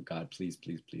relationship with God. Please,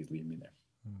 please, please lead me there.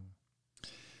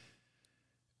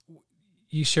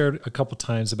 You shared a couple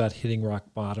times about hitting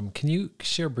rock bottom. Can you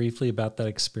share briefly about that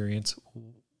experience?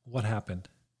 What happened?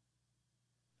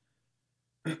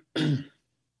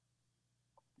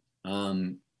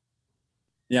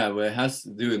 Yeah, well, it has to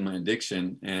do with my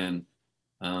addiction and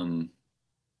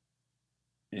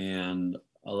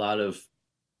a lot of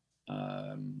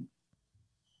I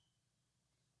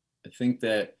think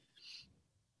that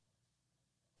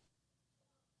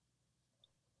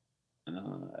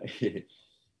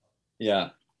yeah,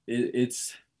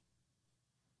 it's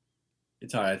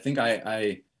hard. I think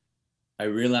I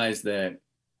realized that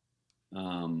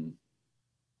to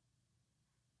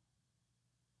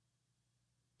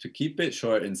keep it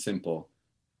short and simple,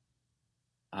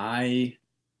 I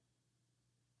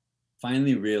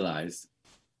finally realized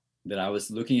that I was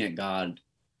looking at God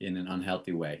in an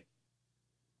unhealthy way.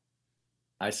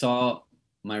 I saw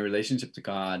my relationship to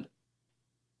God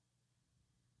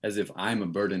as if I'm a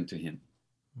burden to him,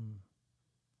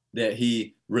 that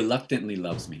he reluctantly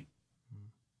loves me.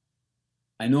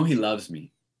 I know he loves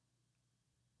me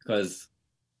because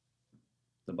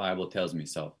the Bible tells me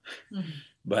so.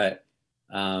 But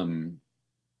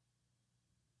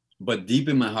deep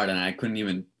in my heart, and I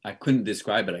couldn't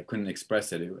describe it. I couldn't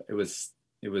express it. It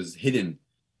was hidden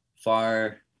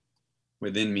far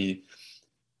within me.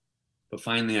 But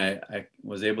finally, I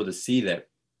was able to see that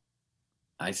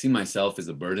I see myself as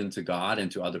a burden to God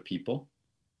and to other people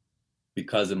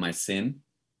because of my sin,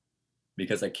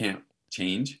 because I can't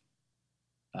change,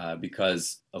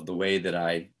 because of the way that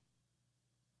I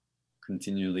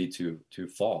continually to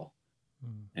fall.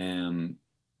 And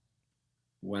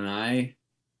when I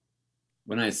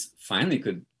finally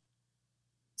could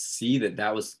see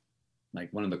that was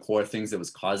like one of the core things that was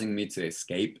causing me to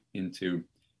escape into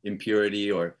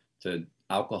impurity or to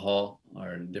alcohol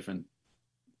or different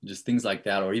just things like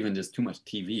that, or even just too much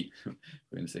TV, we're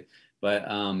going to say. But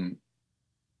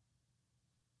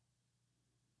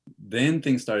then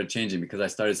things started changing because I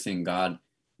started seeing God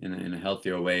in a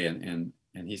healthier way, and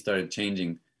he started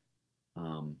changing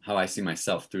how I see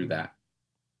myself through that.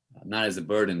 Not as a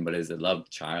burden, but as a loved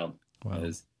child. Wow.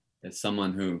 As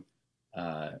someone who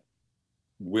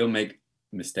will make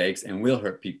mistakes and will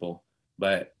hurt people,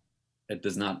 but it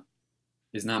is not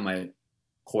my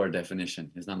core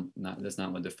definition. That's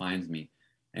not what defines me.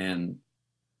 And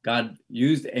God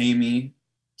used Amy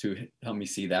to help me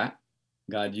see that.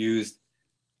 God used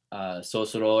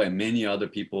Sosoro and many other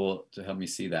people to help me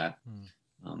see that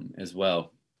as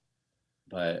well.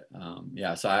 But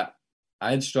yeah, so I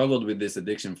had struggled with this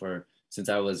addiction since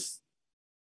I was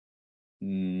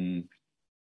 13,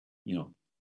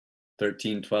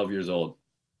 12 years old.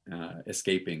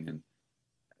 escaping and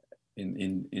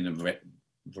in a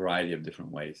variety of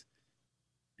different ways.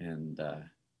 And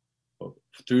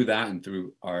through that and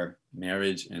through our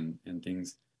marriage and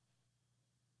things,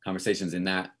 conversations in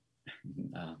that,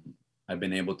 I've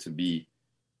been able to be,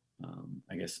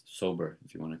 I guess, sober,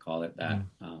 if you want to call it that,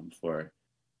 for,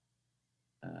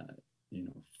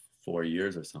 4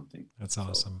 years or something. That's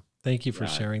awesome. So, thank you for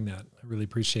sharing that. I really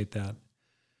appreciate that.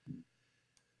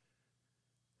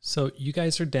 So you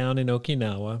guys are down in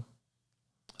Okinawa.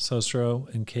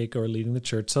 Sosro and Keiko are leading the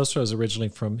church. Sosro is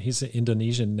originally he's an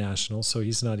Indonesian national, so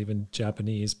he's not even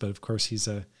Japanese, but of course he's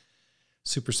a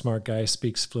super smart guy,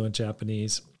 speaks fluent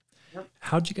Japanese. Yep.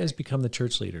 How'd you guys become the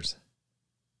church leaders?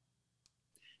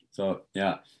 So,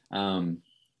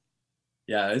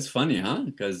 it's funny, huh?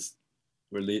 Because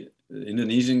we're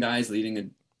Indonesian guys leading a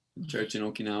church in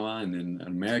Okinawa, and then an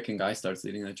American guy starts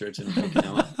leading a church in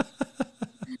Okinawa.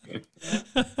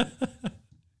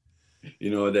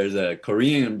 There's a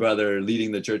Korean brother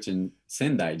leading the church in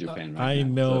Sendai, Japan. Right I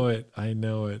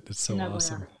know it. It's so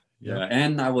awesome. Yeah,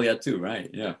 and Nagoya too, right?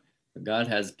 Yeah. God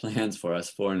has plans for us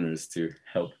foreigners to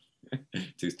help,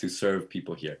 to serve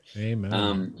people here.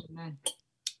 Amen.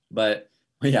 But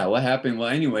what happened? Well,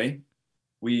 anyway,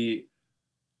 we,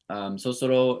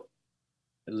 Sosoro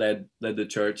led the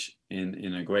church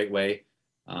in a great way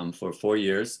for 4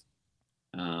 years,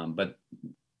 but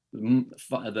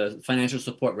the financial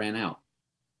support ran out,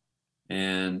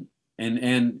 and we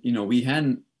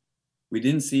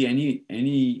didn't see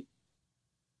any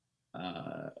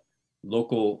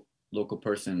local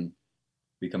person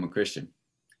become a Christian.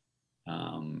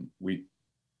 We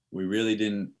really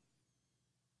didn't.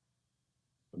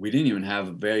 We didn't even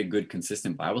have very good,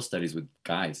 consistent Bible studies with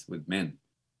men,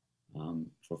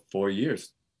 for 4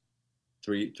 years,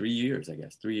 3 years, I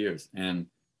guess, 3 years. And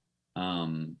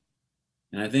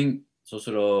I think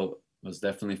Sosoro was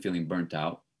definitely feeling burnt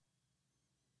out,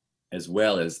 as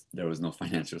well as there was no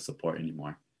financial support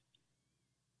anymore.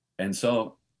 And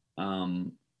so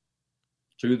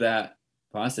through that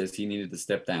process, he needed to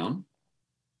step down,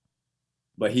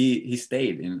 but he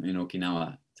stayed in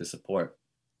Okinawa to support.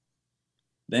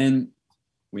 Then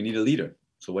we need a leader.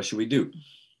 So what should we do?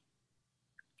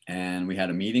 And we had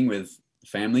a meeting with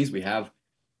families. We have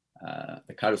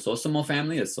the Karusosomo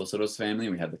family, the Sosoro's family.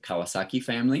 We have the Kawasaki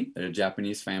family, they're a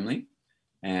Japanese family,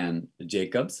 and the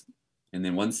Jacobs, and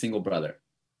then one single brother.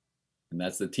 And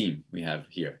that's the team we have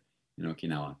here in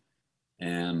Okinawa.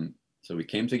 And so we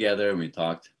came together and we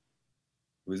talked,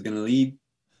 who's going to lead?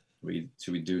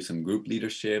 Should we do some group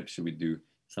leadership? Should we do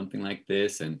something like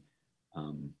this? And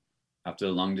after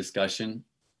a long discussion,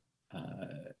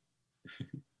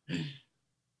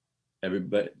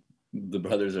 everybody, the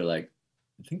brothers are like,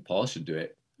 I think Paul should do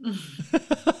it.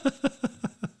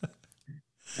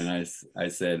 And I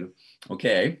said,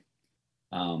 okay,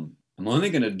 I'm only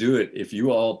going to do it if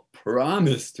you all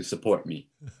promise to support me.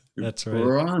 That's right.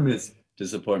 Promise to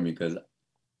support me, because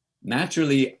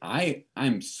naturally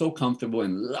I'm so comfortable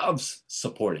and loves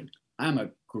supporting. I'm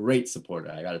a great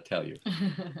supporter, I got to tell you.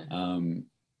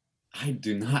 I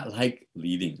do not like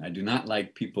leading. I do not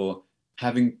like people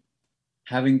having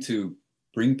to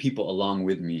bring people along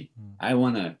with me. I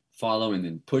want to follow and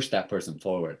then push that person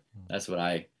forward. That's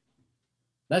my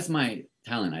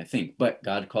talent, I think. But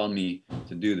God called me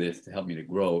to do this to help me to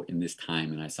grow in this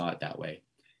time, and I saw it that way.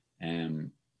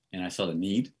 And I saw the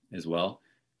need as well.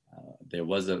 There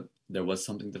was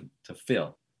something to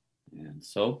fill. And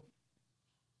so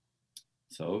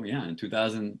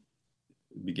in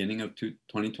beginning of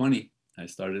 2020, I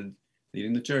started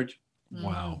leading the church.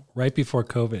 Wow. Right before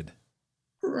COVID.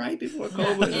 Right before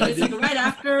COVID. Yeah, right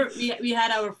after we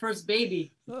had our first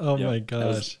baby. Oh my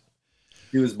gosh.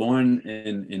 He was born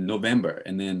in November,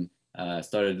 and then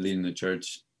started leading the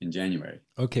church in January.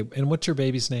 Okay. And what's your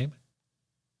baby's name?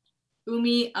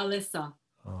 Umi Alyssa.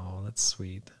 Oh, that's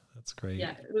sweet. That's great.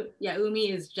 Yeah.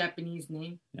 Umi is Japanese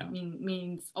name. Yeah.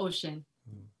 Means ocean.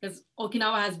 Because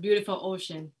Okinawa has beautiful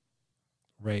ocean.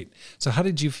 Right. So how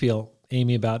did you feel,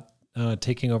 Amy, about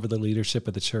taking over the leadership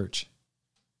of the church?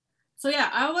 So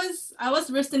I was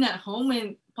resting at home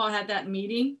when Paul had that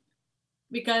meeting,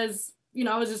 because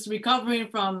I was just recovering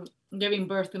from giving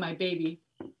birth to my baby.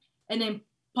 And then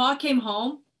Paul came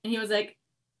home and he was like,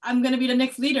 I'm gonna be the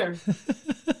next leader.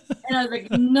 And I was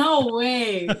like, no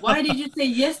way. Why did you say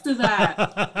yes to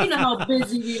that? You know how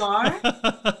busy we are.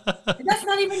 That's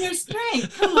not even your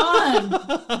strength. Come on.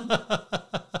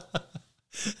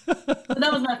 So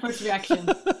that was my first reaction.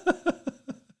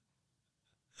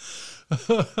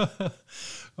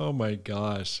 Oh my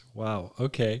gosh. Wow.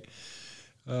 Okay.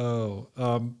 Oh,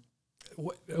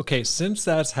 Okay, since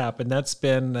that's happened, that's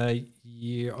been a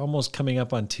year, almost coming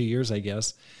up on 2 years, I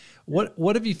guess.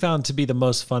 What have you found to be the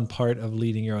most fun part of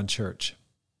leading your own church?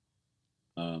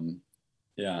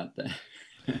 Yeah.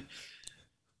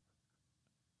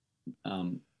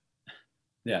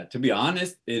 Yeah, to be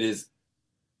honest, it's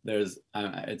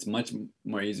much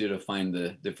more easier to find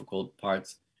the difficult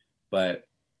parts, but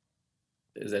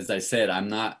as I said, I'm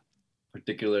not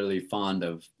particularly fond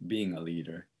of being a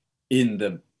leader in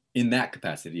that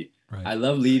capacity. Right. I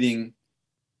love leading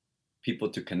people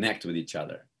to connect with each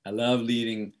other. I love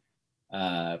leading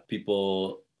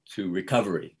people to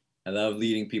recovery. I love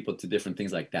leading people to different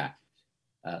things like that,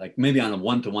 like maybe on a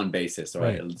one-to-one basis or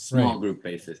a small group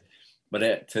basis.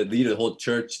 But to lead a whole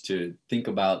church, to think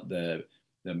about the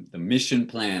mission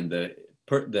plan,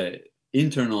 the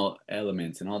internal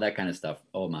elements, and all that kind of stuff.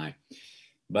 Oh my!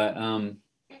 But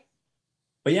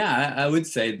yeah, I would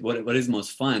say what is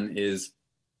most fun is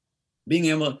being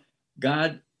able.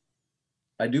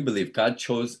 I do believe God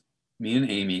chose me and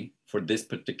Amy for this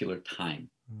particular time.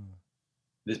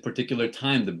 This particular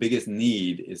time, the biggest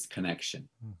need is connection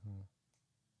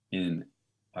in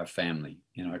our family,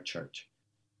 in our church,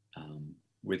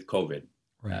 with COVID.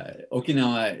 Right.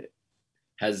 Okinawa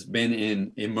has been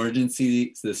in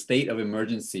the state of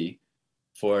emergency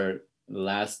for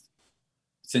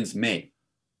since May,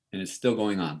 and it's still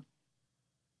going on.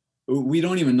 We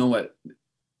don't even know what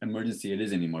emergency it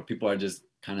is anymore. People are just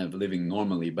kind of living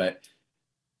normally, but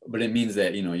it means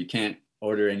that, you can't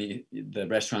order the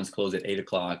restaurants close at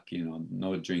 8:00,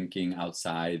 no drinking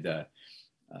outside. The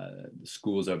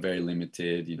schools are very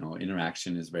limited,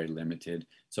 interaction is very limited.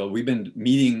 So we've been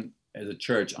meeting as a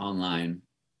church online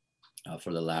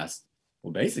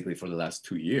basically for the last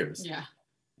 2 years. Yeah.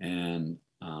 And,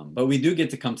 but we do get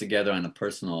to come together on a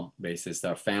personal basis.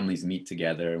 Our families meet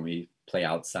together and we play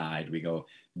outside. We go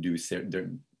do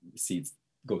seeds,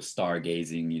 go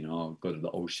stargazing, go to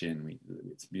the ocean.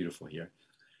 It's beautiful here.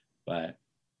 But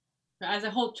as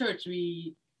a whole church,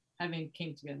 we haven't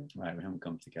came together. Right, we haven't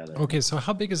come together. Okay, so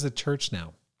how big is the church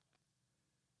now?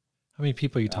 How many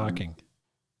people are you talking?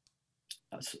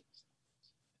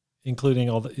 Including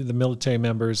all the military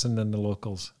members and then the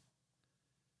locals?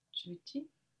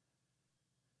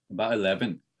 About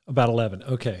 11. About 11,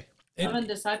 okay. 11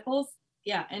 disciples,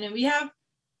 yeah. And then we have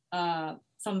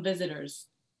some visitors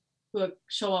who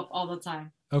show up all the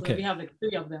time. Okay. So we have like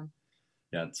 3 of them.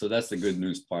 Yeah, so that's the good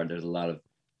news part. There's a lot of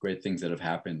great things that have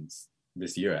happened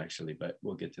this year, actually, but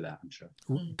we'll get to that, I'm sure.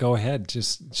 Go ahead,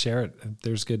 just share it. If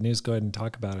there's good news, go ahead and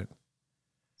talk about it.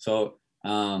 So,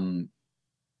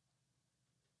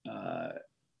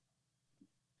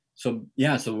 so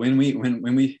when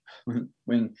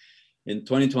in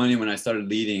 2020, when I started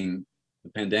leading,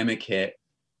 the pandemic hit,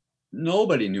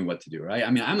 nobody knew what to do, right?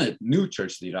 I mean, I'm a new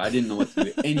church leader. I didn't know what to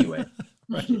do anyway.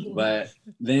 Right. But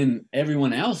then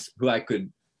everyone else who I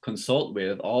could consult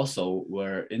with also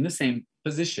were in the same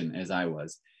position as I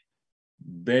was.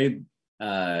 Very,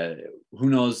 who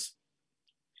knows,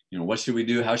 what should we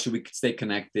do? How should we stay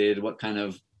connected? What kind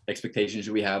of expectations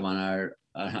should we have on our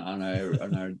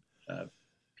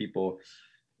people?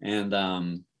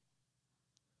 And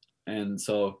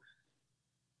so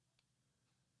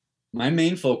my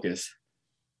main focus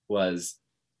was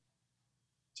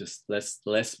just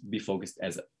let's be focused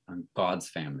on God's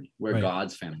family. We're right.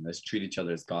 God's family. Let's treat each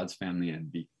other as God's family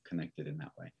and be connected in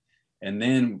that way. And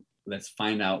then let's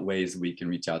find out ways we can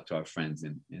reach out to our friends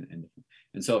and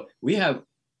so we have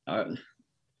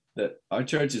our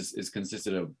church is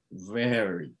consisted of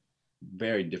very,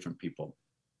 very different people.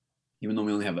 Even though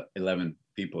we only have 11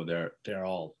 people, they're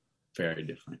all very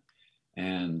different.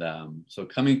 And so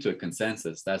coming to a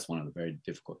consensus, that's one of the very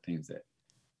difficult things that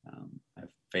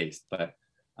I've faced. But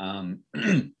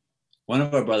one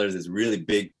of our brothers is really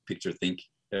big picture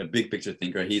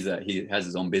thinker. He has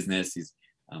his own business. He's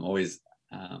always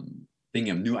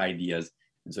thinking of new ideas.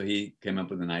 And so he came up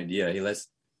with an idea. Hey, let's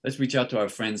reach out to our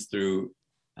friends through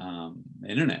the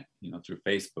internet, through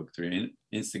Facebook, through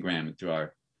Instagram, through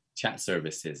our chat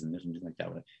services and different things like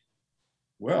that.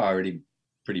 We're already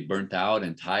pretty burnt out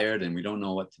and tired and we don't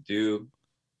know what to do.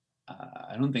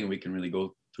 I don't think we can really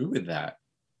go through with that.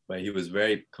 But he was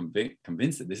very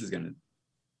convinced that this is going to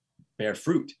bear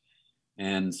fruit.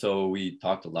 And so we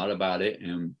talked a lot about it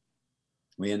and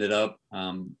we ended up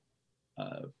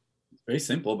very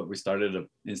simple, but we started an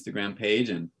Instagram page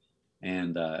and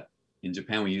in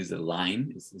Japan we use a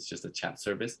Line. It's just a chat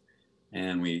service.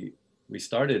 And we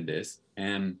started this,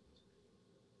 and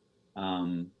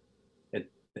at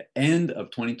the end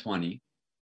of 2020,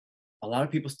 a lot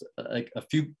of people, like a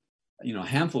few, a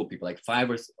handful of people, like five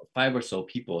or so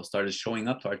people started showing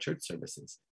up to our church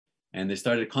services. and they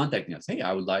started contacting us. Hey,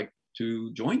 I would like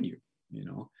to join you.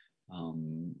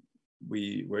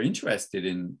 We were interested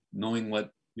in knowing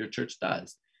what your church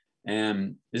does.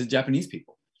 And this is Japanese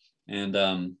people.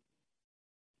 And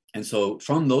so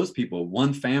from those people,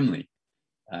 one family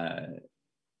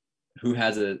who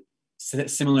has a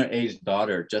similar aged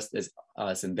daughter just as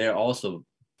us, and they're also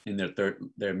in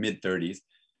their mid 30s,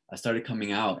 started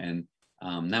coming out. And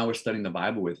now we're studying the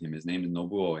Bible with him. His name is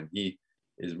Nobuo, and he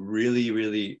is really,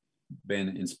 really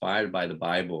been inspired by the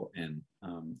Bible. And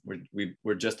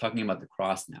we're just talking about the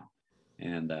cross now.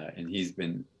 And he's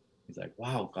like,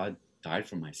 wow, God died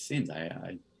for my sins.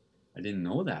 I didn't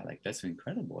know that. Like, that's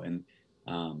incredible. And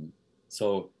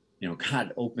so,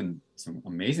 God opened some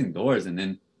amazing doors. And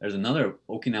then there's another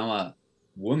Okinawa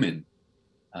woman.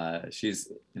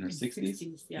 She's in her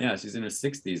 60s. Yeah, she's in her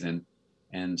 60s,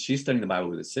 and she's studying the Bible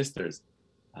with his sisters.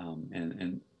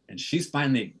 And she's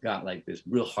finally got like this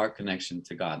real heart connection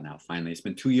to God now. Finally, it's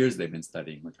been 2 years they've been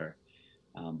studying with her,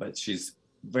 but she's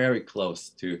very close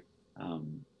to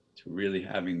really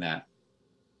having that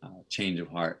change of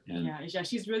heart. And yeah,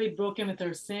 she's really broken with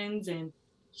her sins, and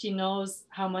she knows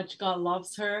how much God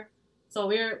loves her. So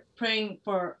we're praying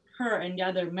for her and the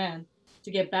other men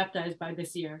to get baptized by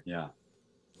this year. Yeah,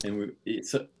 and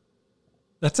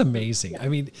that's amazing. I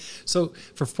mean, so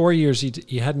for 4 years,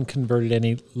 you hadn't converted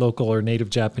any local or native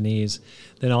Japanese.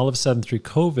 Then all of a sudden through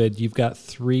COVID, you've got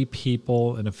 3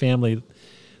 people in a family,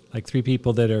 like 3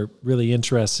 people that are really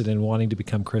interested in wanting to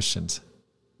become Christians.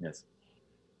 Yes.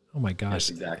 Oh my gosh. Yes,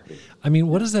 exactly. I mean,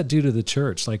 what does that do to the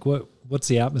church? Like what's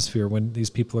the atmosphere when these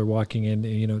people are walking in,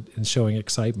 and showing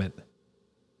excitement?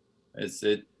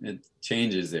 It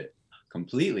changes it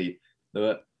completely.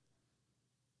 The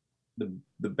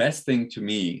best thing to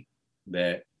me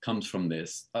that comes from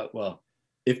this,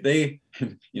 if they,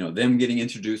 them getting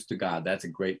introduced to God, that's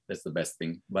the best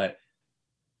thing. But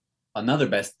another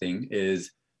best thing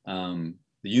is the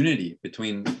unity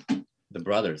between the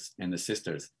brothers and the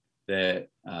sisters that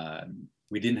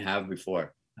we didn't have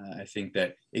before. I think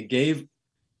that it gave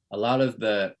a lot of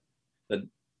the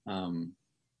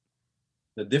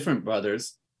different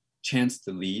brothers chance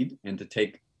to lead and to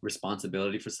take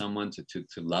responsibility for someone, to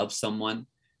love someone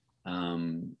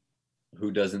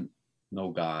who doesn't know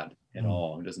God at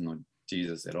all, who doesn't know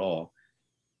Jesus at all.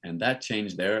 And that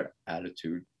changed their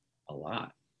attitude a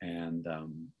lot. And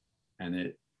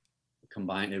it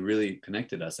really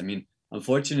connected us. I mean,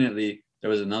 unfortunately, there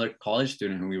was another college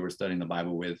student who we were studying the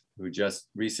Bible with who just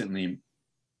recently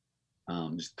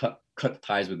just cut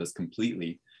ties with us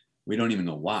completely. We don't even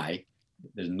know why.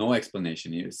 There's no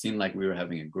explanation. It seemed like we were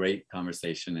having a great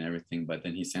conversation and everything, but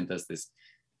then he sent us this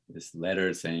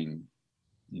letter saying,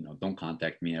 don't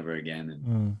contact me ever again,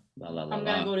 and I'm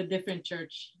gonna go to a different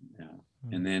church. Yeah.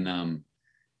 And then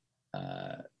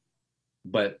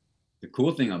but the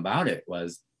cool thing about it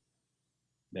was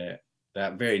that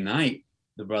very night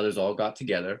the brothers all got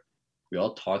together. We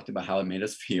all talked about how it made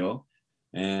us feel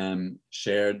and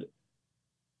shared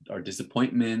our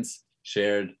disappointments,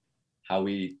 shared how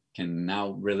we can now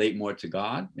relate more to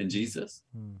God and Jesus,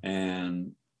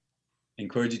 and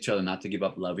encourage each other not to give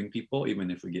up loving people,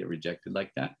 even if we get rejected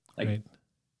like that. Like, right.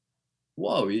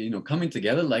 Whoa, coming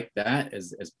together like that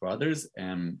as brothers.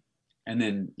 And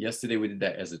then yesterday we did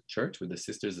that as a church with the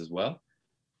sisters as well.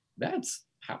 That's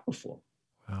powerful.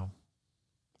 Wow.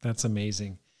 That's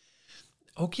amazing.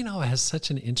 Okinawa has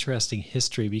such an interesting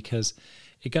history because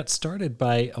it got started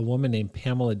by a woman named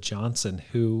Pamela Johnson,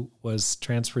 who was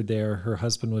transferred there. Her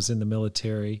husband was in the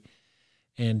military,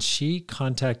 and she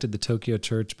contacted the Tokyo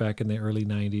church back in the early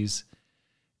 90s,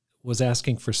 was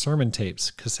asking for sermon tapes,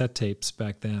 cassette tapes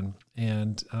back then.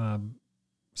 And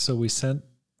so we sent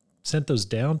those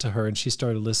down to her, and she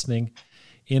started listening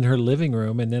in her living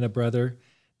room. And then a brother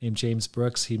named James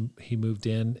Brooks, he moved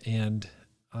in, and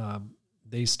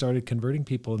they started converting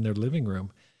people in their living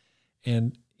room,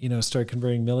 and started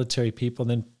converting military people. And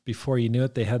then before you knew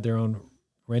it, they had their own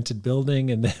rented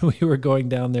building, and then we were going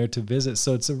down there to visit.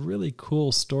 So it's a really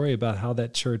cool story about how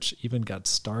that church even got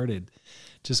started,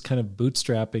 just kind of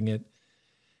bootstrapping it.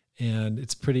 And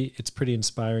it's pretty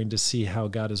inspiring to see how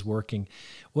God is working.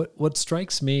 What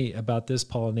strikes me about this,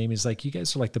 Paul and Amy, is like you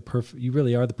guys are like you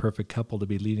really are the perfect couple to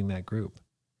be leading that group,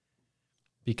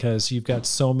 because you've got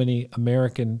so many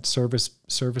American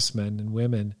servicemen and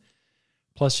women,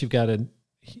 plus you've got a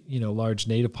large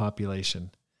Native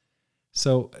population.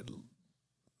 So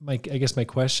I guess my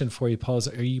question for you, Paul, is,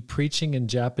 are you preaching in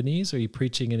Japanese? Are you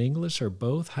preaching in English, or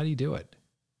both? How do you do it?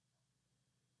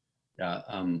 Yeah,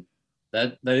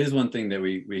 that is one thing that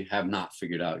we have not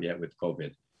figured out yet with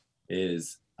COVID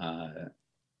is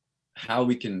how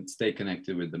we can stay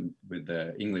connected with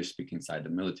the English speaking side, the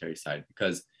military side,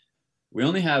 because we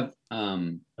only have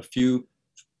a few,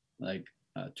 like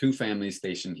 2 families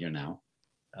stationed here now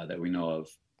that we know of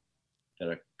that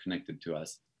are connected to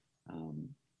us.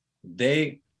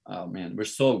 Oh man, we're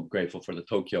so grateful for the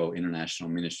Tokyo International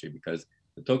Ministry, because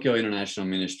the Tokyo International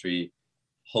Ministry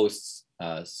hosts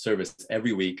service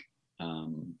every week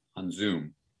on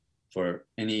Zoom for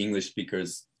any English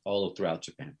speakers all throughout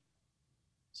Japan.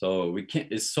 So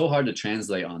it's so hard to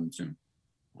translate on Zoom,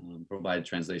 provide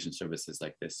translation services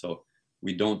like this. So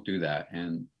we don't do that.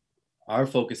 And our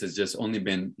focus has just only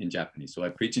been in Japanese. So I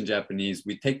preach in Japanese.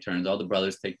 We take turns, all the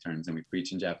brothers take turns, and we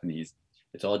preach in Japanese.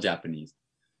 It's all Japanese.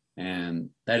 And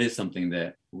that is something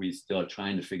that we still are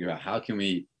trying to figure out. How can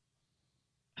we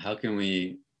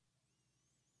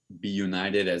be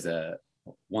united as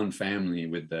one family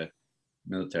with the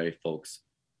military folks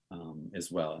as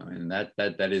well? And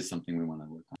that is something we want to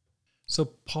work on. So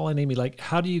Paul and Amy, like,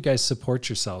 how do you guys support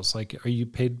yourselves? Like, are you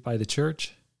paid by the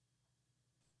church?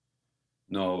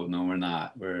 No, we're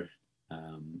not.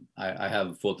 I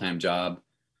have a full-time job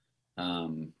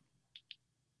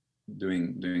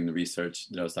doing the research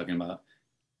that I was talking about,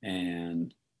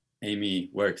 and Amy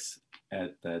works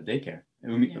at the daycare.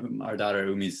 Our daughter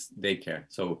Umi's daycare.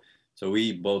 So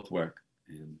we both work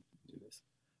and do this.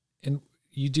 And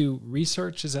you do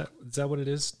research? Is that what it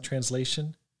is?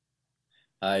 Translation?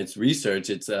 It's research.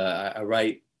 It's I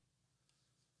write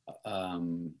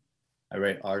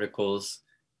articles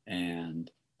and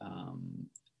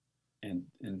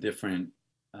different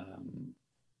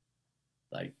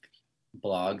like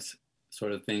blogs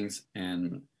sort of things,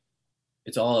 and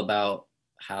it's all about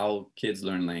how kids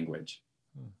learn language,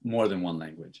 more than one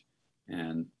language,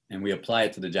 and we apply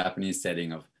it to the Japanese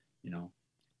setting of,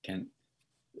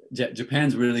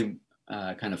 Japan's really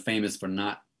kind of famous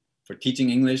for teaching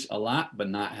English a lot, but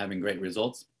not having great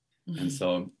results. Mm-hmm. And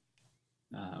so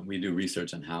we do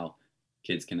research on how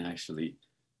kids can actually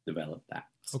develop that.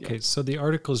 Okay, so the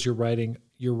articles you're writing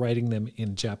them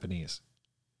in Japanese.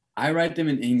 I write them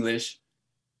in English,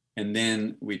 and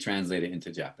then we translate it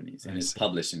into Japanese, and it's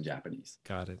published in Japanese.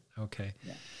 Got it. Okay.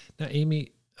 Yeah. Now,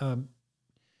 Amy,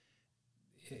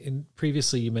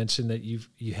 previously you mentioned that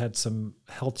you had some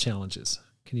health challenges.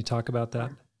 Can you talk about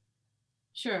that?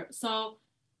 Sure. So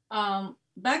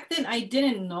back then I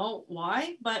didn't know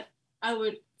why, but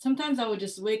sometimes I would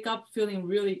just wake up feeling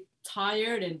really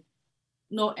tired and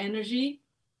no energy,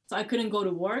 so I couldn't go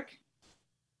to work.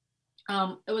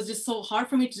 It was just so hard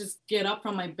for me to just get up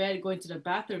from my bed, going to the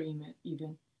bathroom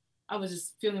even. I was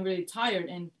just feeling really tired,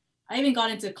 and I even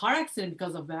got into a car accident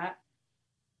because of that.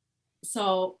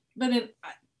 So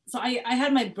I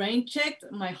had my brain checked,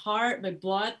 my heart, my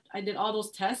blood. I did all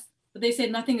those tests, but they said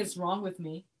nothing is wrong with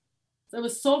me. So it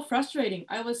was so frustrating.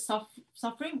 I was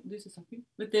suffering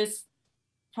with this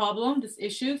problem, this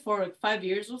issue for like 5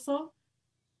 years or so.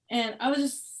 And I was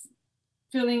just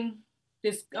feeling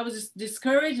I was just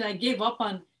discouraged, and I gave up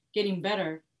on getting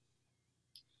better.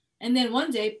 And then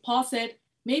one day Paul said,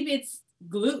 maybe it's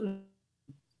gluten.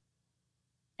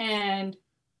 And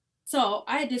so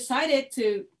I decided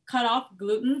to cut off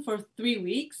gluten for 3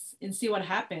 weeks and see what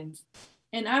happens.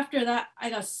 And after that,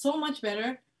 I got so much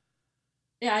better.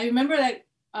 Yeah, I remember like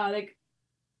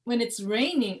when it's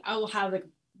raining, I will have like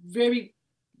very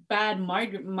bad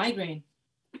migraine.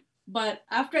 But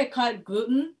after I cut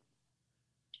gluten,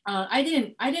 I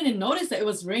didn't notice that it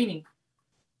was raining.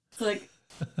 So like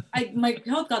my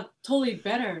health got totally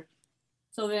better.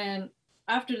 So then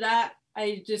after that,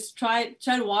 I just try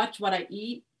to watch what I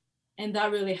eat, and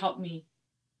that really helped me.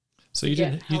 So you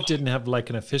didn't have like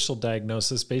an official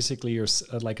diagnosis. Basically, you're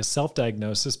like a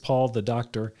self-diagnosis. Paul, the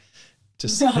doctor,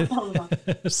 just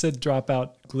said drop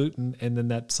out gluten, and then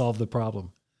that solved the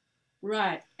problem.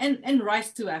 Right, and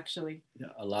rice too, actually.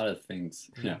 Yeah, a lot of things.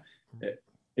 Yeah,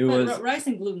 rice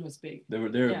and gluten was big. They were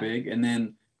big, and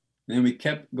then we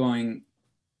kept going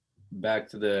back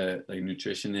to the like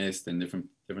nutritionist and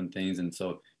different things, and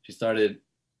so she started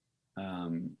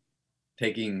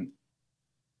taking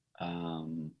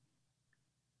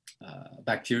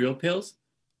bacterial pills,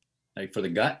 like for the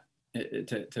gut,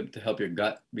 to help your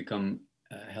gut become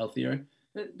healthier.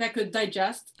 That could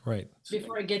digest right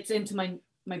before it gets into my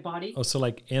body. Oh, so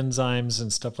like enzymes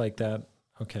and stuff like that.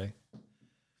 Okay.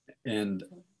 And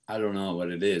I don't know what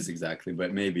it is exactly,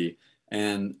 but maybe.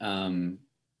 And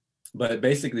but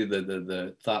basically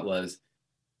the thought was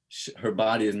her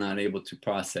body is not able to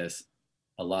process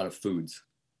a lot of foods,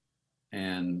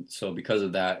 and so because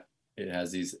of that, it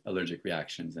has these allergic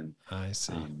reactions. And I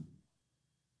see.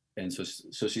 And so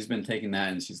she's been taking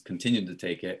that, and she's continued to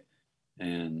take it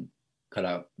and cut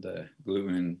out the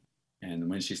gluten And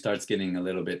when she starts getting a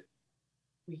little bit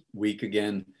weak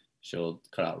again, she'll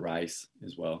cut out rice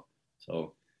as well.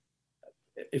 So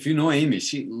if you know Amy,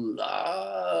 she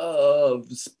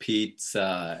loves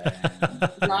pizza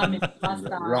and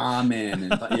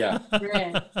ramen and yeah.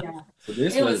 Bread, yeah. So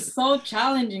this it was so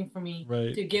challenging for me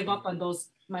Right. to give up on those,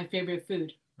 my favorite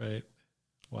food. Right.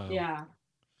 Wow. Yeah.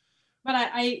 But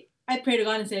I pray to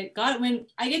God and say, God, when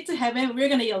I get to heaven, we're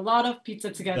gonna eat a lot of pizza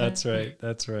together. That's right.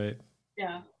 That's right.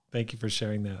 Yeah. Thank you for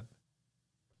sharing that.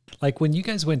 Like when you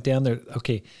guys went down there,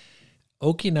 okay,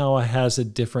 Okinawa has a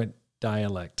different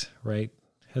dialect, right?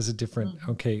 Has a different,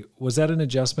 okay. Was that an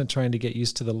adjustment trying to get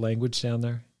used to the language down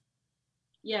there?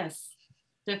 Yes,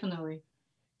 definitely.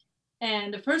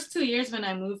 And the first 2 years when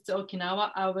I moved to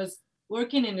Okinawa, I was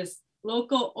working in this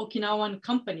local Okinawan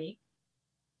company.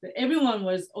 Everyone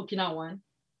was Okinawan.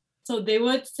 So they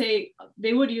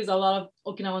would use a lot of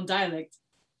Okinawan dialect.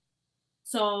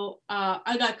 So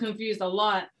I got confused a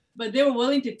lot, but they were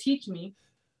willing to teach me.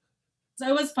 So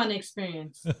it was a fun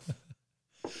experience.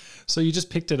 So you just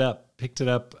picked it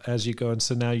up as you go. And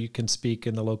so now you can speak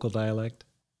in the local dialect?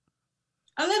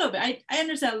 A little bit. I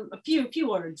understand a few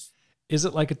words. Is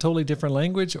it like a totally different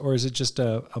language, or is it just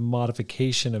a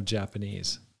modification of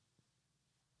Japanese?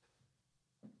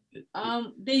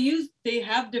 They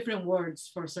have different words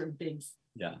for certain things.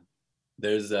 Yeah.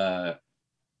 There's a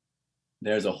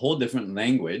whole different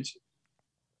language.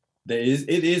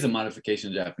 It is a modification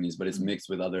of Japanese, but it's mixed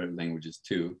with other languages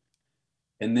too.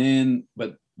 And then,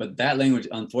 but that language,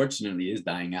 unfortunately, is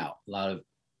dying out.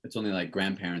 It's only like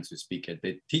grandparents who speak it.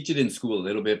 They teach it in school a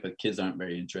little bit, but kids aren't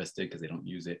very interested because they don't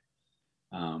use it.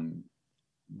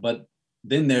 But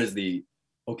then there's the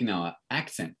Okinawa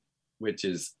accent, which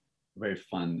is very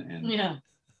fun. And yeah,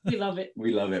 we love it.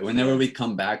 We love it. Whenever we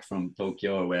come back from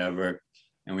Tokyo or wherever,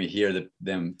 and we hear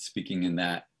them speaking in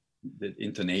the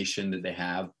intonation that they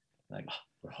have, like, oh,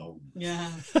 we're home. Yeah.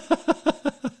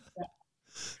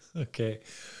 Okay.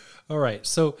 All right.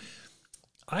 So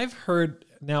I've heard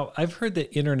that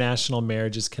international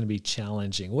marriages can be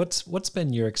challenging. What's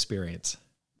been your experience?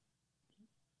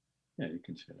 Yeah, you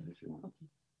can share it if you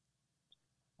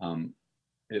want.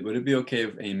 Would it be okay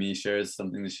if Amy shares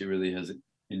something that she really has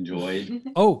enjoyed?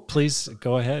 Oh, please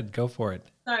go ahead. Go for it.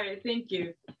 Sorry. Thank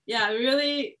you. Yeah,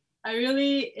 I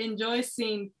really enjoy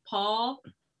seeing Paul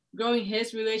growing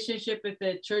his relationship with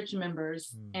the church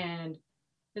members and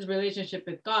his relationship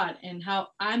with God, and how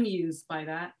I'm used by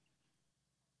that.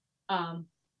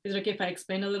 Is it okay if I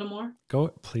explain a little more? Go,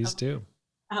 please do.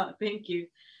 Thank you.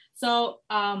 So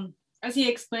as he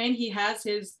explained, he has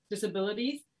his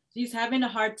disabilities. He's having a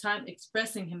hard time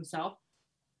expressing himself.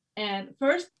 And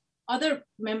first, other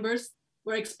members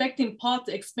were expecting Paul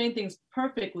to explain things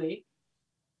perfectly.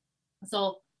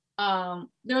 So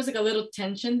there was like a little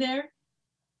tension there.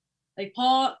 Like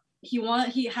Paul,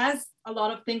 he has a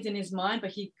lot of things in his mind, but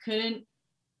he couldn't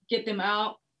get them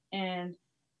out. And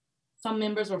some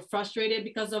members were frustrated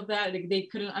because of that. Like they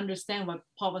couldn't understand what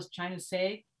Paul was trying to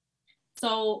say.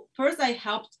 So first I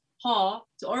helped Paul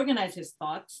to organize his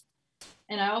thoughts.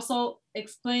 And I also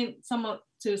explained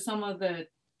to some of the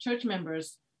church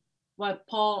members what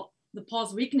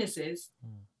Paul's weaknesses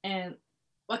and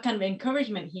what kind of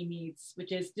encouragement he needs,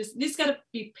 which is just gotta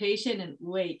be patient and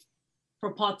wait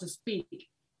for Paul to speak,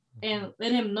 and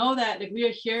let him know that like we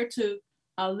are here to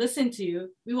listen to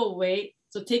you. We will wait.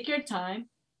 So take your time.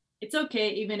 It's okay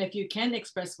even if you can't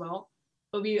express well,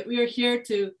 but we are here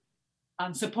to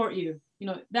support you. You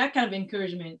know, that kind of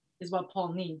encouragement is what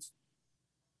Paul needs.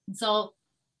 And so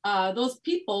those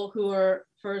people who were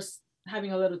first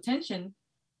having a little tension,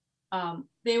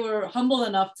 they were humble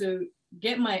enough to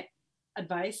get my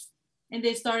advice, and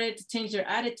they started to change their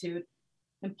attitude.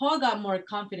 And Paul got more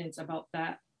confidence about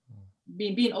that,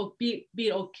 being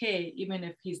okay, even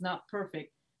if he's not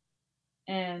perfect.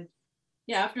 And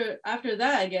yeah, after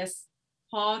that, I guess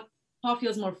Paul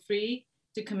feels more free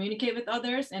to communicate with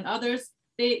others, and others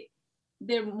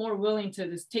they're more willing to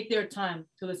just take their time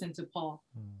to listen to Paul.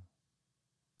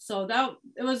 So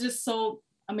it was just so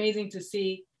amazing to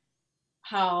see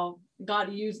how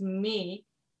God used me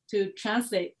to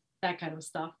translate that kind of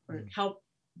stuff or help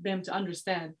them to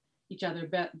understand each other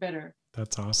better.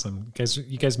 That's awesome.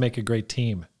 You guys make a great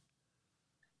team.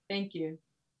 Thank you.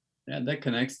 Yeah, that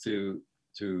connects to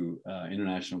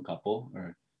international couple,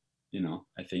 or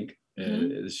I think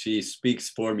she speaks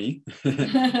for me to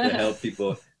help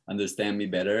people understand me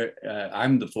better.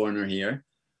 I'm the foreigner here,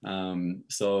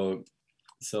 so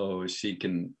she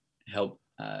can help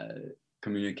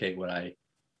communicate what I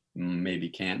maybe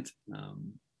can't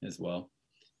as well.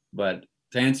 But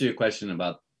to answer your question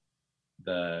about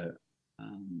the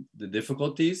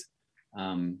difficulties,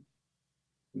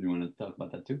 You want to talk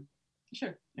about that too?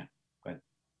 Sure. Yeah, go ahead.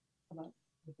 About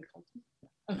difficulties.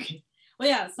 Okay. Well,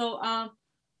 yeah. So,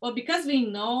 well, because we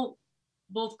know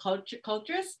both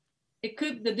cultures,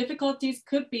 the difficulties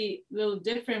could be a little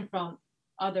different from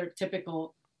other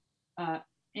typical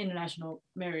international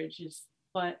marriages,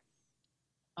 but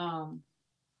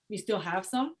we still have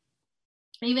some.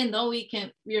 Even though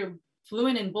we're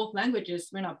fluent in both languages,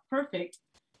 we're not perfect.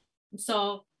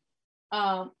 So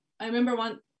I remember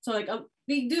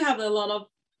we do have a lot of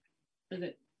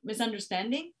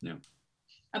misunderstanding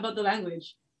about the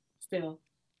language still.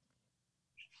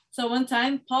 So one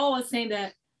time Paul was saying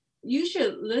that you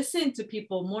should listen to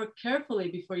people more carefully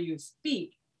before you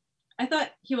speak. I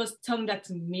thought he was telling that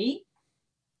to me,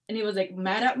 and he was like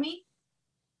mad at me.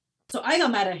 So I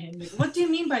got mad at him. Like, what do you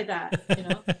mean by that? You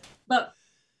know, but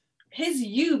his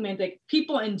 "you" meant like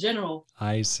people in general.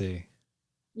 I see.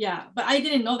 Yeah, but I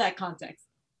didn't know that context.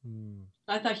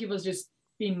 I thought he was just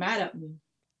being mad at me,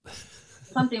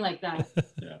 something like that.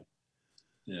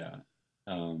 Yeah.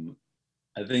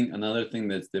 I think another thing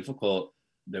that's difficult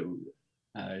that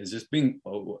is just being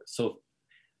so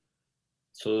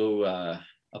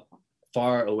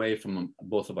far away from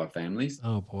both of our families.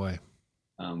 Oh boy.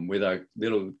 With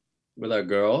our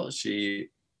girl, she,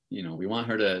 we want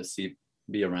her to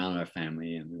be around our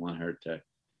family, and we want her to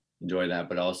enjoy that,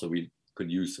 but also we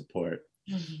could use support.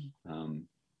 Mm-hmm.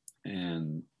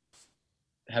 And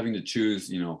having to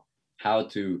choose, how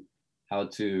to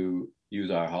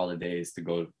use our holidays to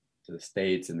go to the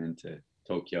States and then to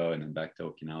Tokyo and then back to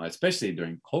Okinawa, especially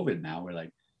during COVID now, we're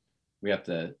like, we have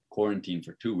to quarantine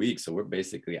for 2 weeks. So we're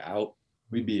basically out.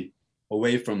 We'd be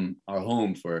away from our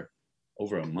home for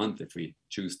over a month if we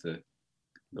choose to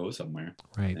go somewhere.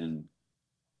 Right. And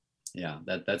yeah,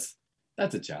 that's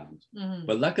a challenge. Mm-hmm.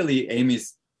 But luckily,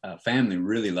 Amy's family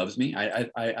really loves me.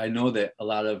 I know that a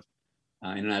lot of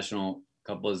international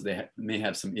couples, they may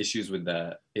have some issues with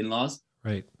the in-laws.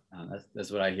 Right.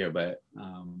 That's what I hear. But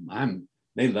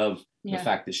they love the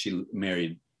fact that she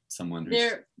married someone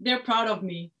who's... They're proud of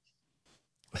me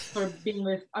for being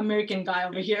with American guy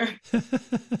over here.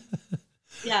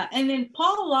 Yeah, and then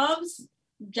Paul loves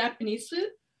Japanese food,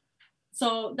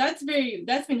 so that's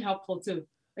been helpful too.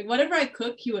 Like whatever I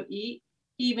cook, he would eat.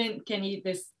 He even can eat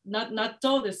this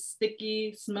natto, this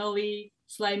sticky, smelly,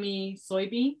 slimy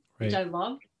soybean, which I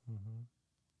love. Mm-hmm.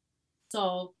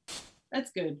 So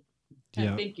that's good.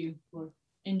 Yeah. Thank you for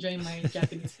enjoying my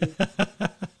Japanese food.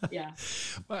 Yeah.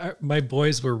 My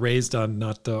boys were raised on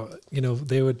natto.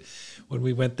 They would, when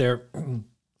we went there,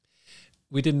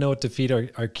 we didn't know what to feed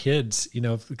our kids,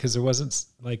 because there wasn't,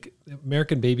 like,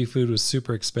 American baby food was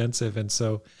super expensive. And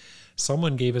so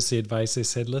someone gave us the advice. They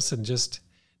said, listen, just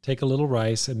take a little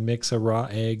rice and mix a raw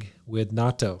egg with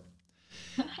natto.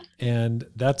 And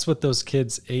that's what those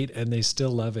kids ate, and they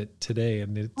still love it today.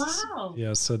 And it's, wow.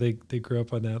 Yeah, so they grew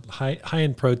up on that high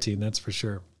in protein, that's for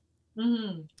sure.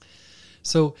 Mm-hmm.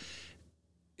 So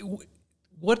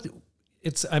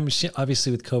I'm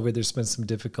obviously with COVID, there's been some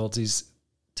difficulties.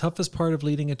 Toughest part of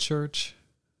leading a church?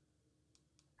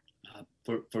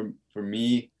 For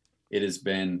me, it has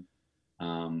been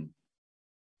kind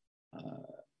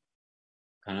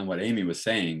of what Amy was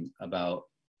saying about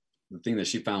the thing that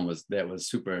she found was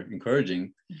super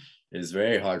encouraging. Is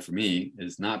very hard for me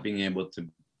is not being able to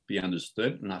be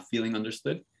understood, not feeling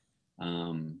understood.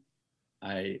 I'm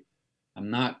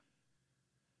not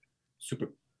super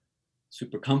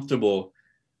comfortable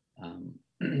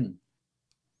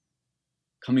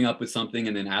coming up with something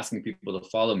and then asking people to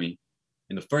follow me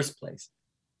in the first place,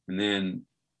 and then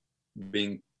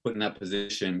being put in that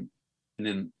position, and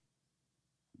then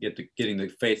getting the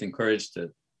faith and courage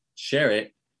to share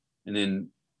it, and then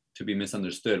to be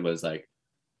misunderstood was like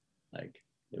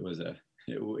it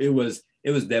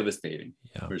was devastating.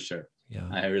 Yeah. For sure. Yeah.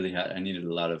 I needed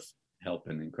a lot of help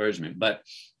and encouragement. But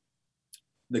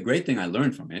the great thing I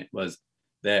learned from it was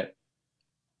that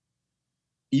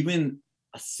even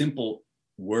a simple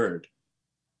word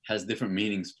has different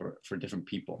meanings for different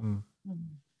people.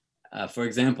 Mm. For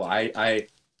example, my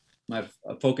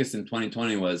focus in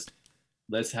 2020 was,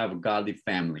 let's have a godly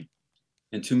family.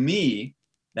 And to me,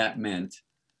 that meant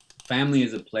family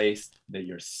is a place that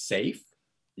you're safe,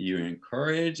 you're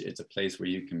encouraged, it's a place where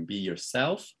you can be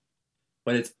yourself,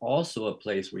 but it's also a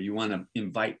place where you want to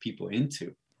invite people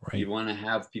into. Right. You want to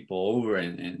have people over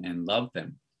and love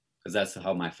them, because that's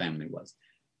how my family was.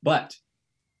 But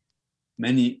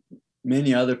many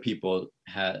other people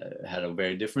had a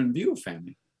very different view of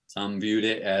family. Some viewed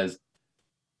it as,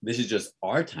 this is just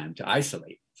our time to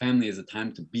isolate. Family is a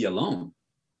time to be alone.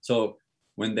 So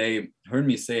when they heard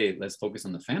me say, let's focus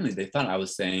on the family, they thought I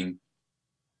was saying,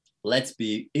 let's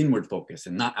be inward focused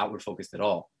and not outward focused at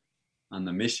all on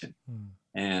the mission.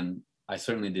 And I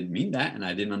certainly didn't mean that. And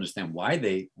I didn't understand why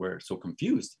they were so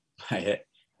confused by it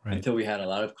until we had a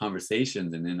lot of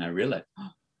conversations. And then I realized, oh,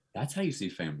 that's how you see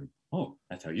family. Oh,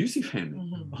 that's how you see family.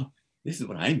 Oh, this is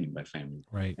what I mean by family.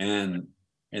 Right. And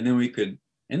then we could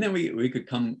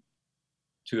come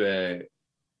to a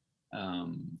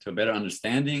better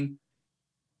understanding.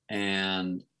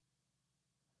 And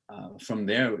from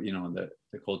there,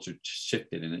 the culture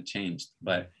shifted and it changed.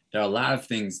 But there are a lot of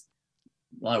things,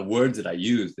 a lot of words that I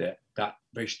used that got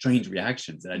very strange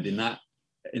reactions that I did not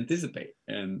anticipate.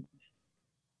 And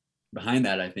behind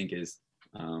that, I think, is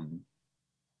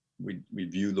we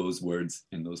view those words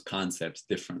and those concepts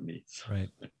differently. Right.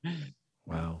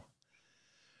 Wow.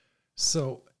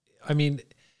 So, I mean,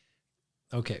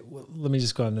 okay, well, let me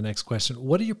just go on to the next question.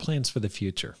 What are your plans for the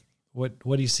future? What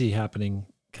do you see happening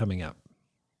coming up?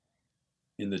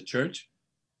 In the church?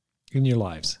 In your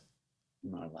lives?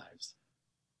 In our lives.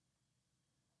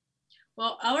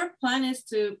 Well, our plan is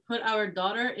to put our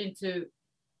daughter into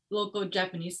local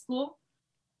Japanese school.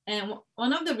 And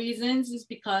one of the reasons is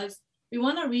because we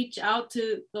want to reach out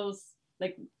to those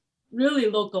like really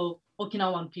local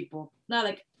Okinawan people. Not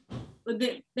like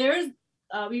there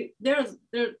are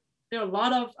a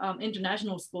lot of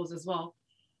international schools as well.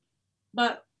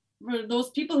 But for those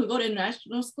people who go to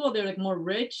international school, they're like more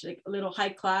rich, like a little high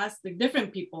class, like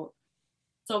different people.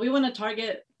 So we want to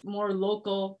target more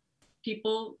local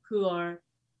people who are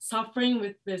suffering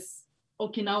with this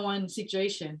Okinawan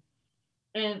situation.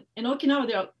 And in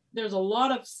Okinawa, there's a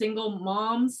lot of single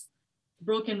moms,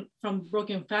 broken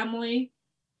family.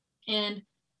 And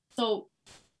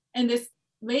this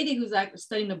lady who's like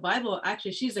studying the Bible,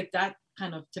 actually, she's like that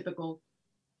kind of typical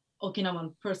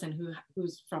Okinawan person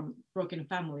who's from broken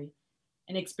family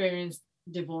and experienced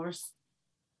divorce.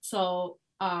 So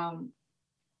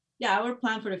our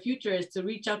plan for the future is to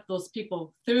reach out to those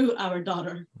people through our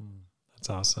daughter. That's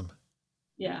awesome.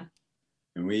 Yeah.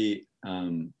 And we,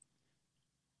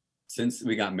 since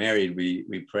we got married,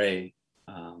 we pray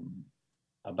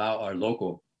about our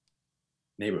local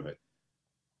neighborhood,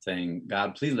 saying,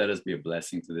 God, please let us be a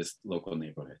blessing to this local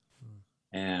neighborhood.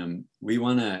 And we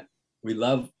love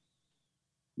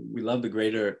the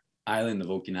greater island of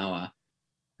Okinawa,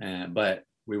 but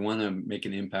we want to make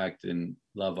an impact and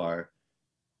love our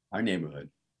neighborhood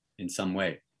in some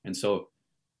way. And so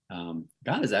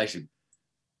God has actually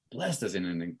blessed us in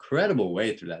an incredible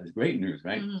way through that. It's great news,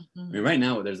 right? I mean, right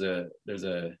now there's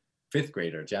a fifth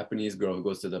grader, Japanese girl who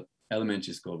goes to the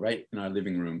elementary school right in our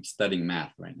living room studying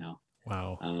math right now.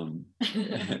 Wow.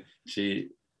 She,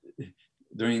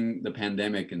 during the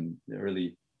pandemic and the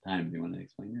early time, do you want to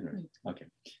explain it? Or? Okay.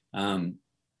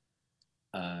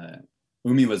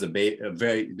 Umi was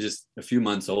just a few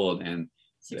months old, and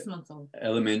 6 months old.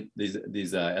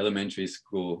 These elementary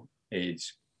school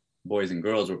age boys and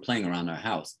girls were playing around our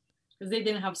house because they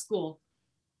didn't have school.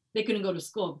 They couldn't go to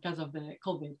school because of the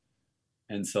COVID.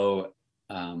 And so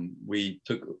we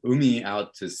took Umi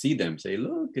out to see them. Say,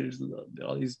 look, there's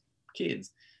all these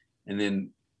kids, and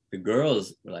then the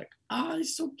girls were like,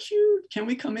 it's so cute. Can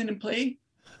we come in and play?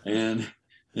 And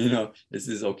this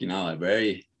is Okinawa,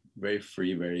 very, very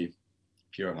free, very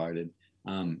pure-hearted.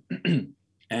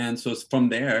 And so from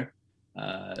there,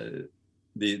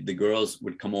 the girls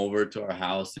would come over to our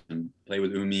house and play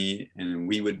with Umi, and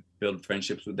we would build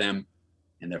friendships with them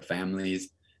and their families.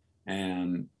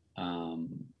 And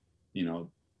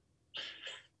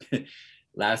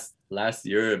last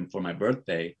year for my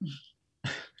birthday,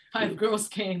 5 girls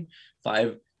came.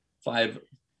 Five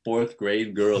fourth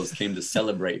grade girls came to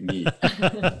celebrate me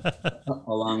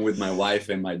along with my wife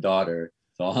and my daughter.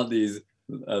 So all these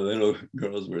little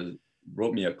girls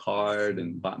wrote me a card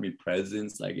and bought me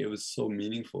presents. Like, it was so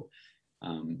meaningful.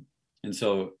 And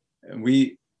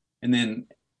then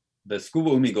the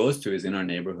school Umi goes to is in our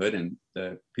neighborhood, and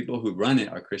the people who run it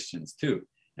are Christians too.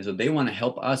 And so they want to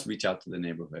help us reach out to the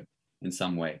neighborhood in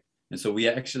some way. And so we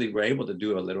actually were able to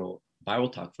do a little Bible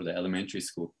talk for the elementary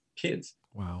school kids.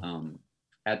 Wow.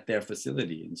 At their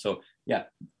facility. And so,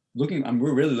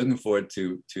 we're really looking forward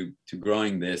to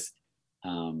growing this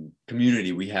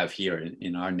community we have here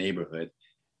in our neighborhood,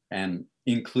 and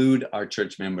include our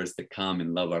church members to come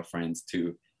and love our friends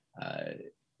to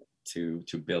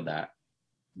build that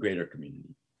greater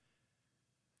community.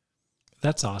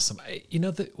 That's awesome.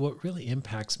 What really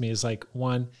impacts me is, like,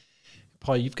 one,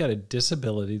 Paul, you've got a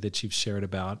disability that you've shared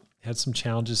about, had some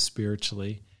challenges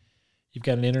spiritually. You've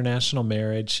got an international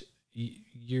marriage.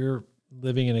 You're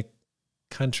living in a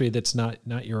country that's not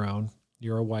your own.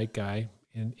 You're a white guy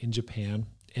in Japan,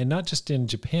 and not just in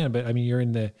Japan, but I mean, you're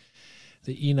in the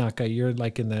Inaka, you're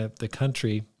like in the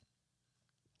country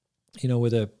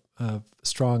with a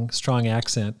strong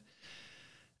accent.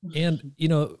 And,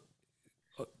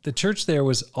 the church there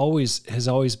has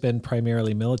always been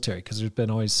primarily military because there's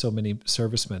been always so many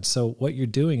servicemen. So what you're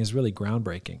doing is really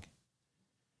groundbreaking.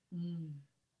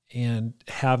 And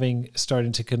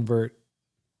starting to convert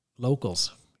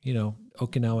locals,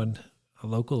 Okinawan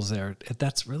locals there,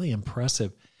 that's really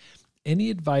impressive.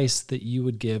 Any advice that you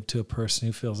would give to a person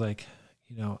who feels like,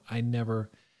 I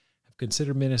never have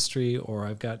considered ministry, or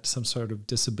I've got some sort of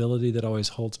disability that always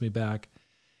holds me back?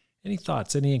 Any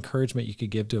thoughts, any encouragement you could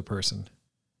give to a person?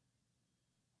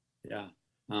 Yeah.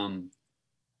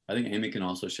 I think Amy can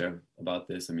also share about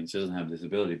this. I mean, she doesn't have a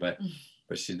disability, but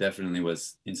she definitely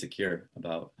was insecure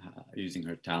about using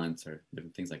her talents or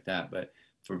different things like that. But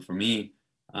for me,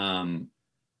 I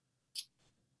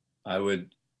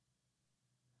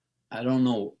don't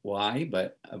know why,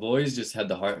 but I've always just had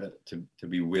the heart to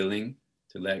be willing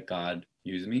to let God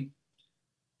use me,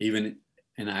 even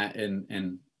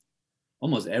in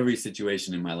almost every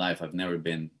situation in my life. I've never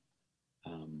been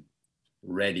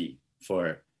ready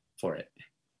for it.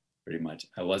 Pretty much,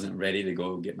 I wasn't ready to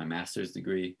go get my master's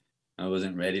degree. I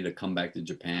wasn't ready to come back to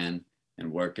Japan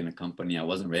and work in a company. I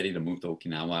wasn't ready to move to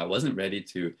Okinawa. I wasn't ready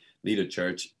to lead a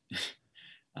church.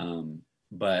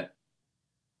 But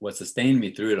what sustained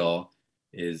me through it all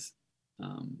is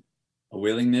a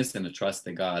willingness and a trust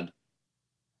that God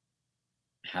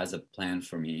has a plan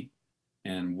for me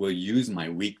and will use my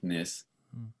weakness,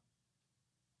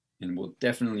 and will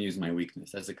definitely use my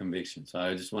weakness. That's a conviction. So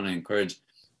I just want to encourage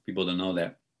people to know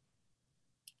that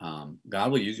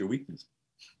God will use your weakness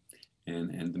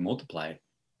and to multiply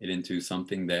it into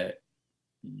something that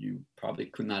you probably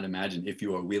could not imagine if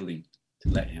you are willing to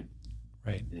let him.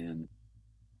 Right. And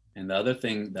the other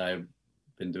thing that I've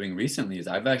been doing recently is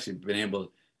I've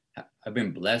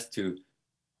been blessed to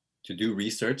do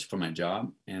research for my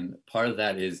job. And part of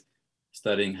that is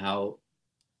studying how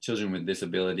children with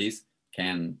disabilities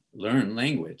can learn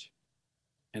language.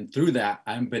 And through that,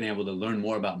 I've been able to learn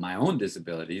more about my own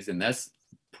disabilities, and that's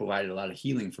provided a lot of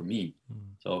healing for me.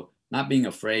 So not being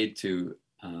afraid to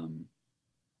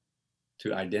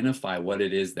identify what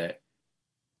it is that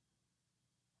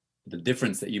the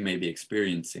difference that you may be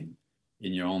experiencing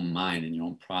in your own mind, in your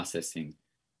own processing,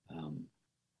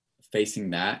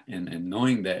 facing that and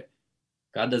knowing that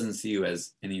God doesn't see you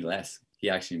as any less. He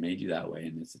actually made you that way,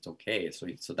 and it's okay.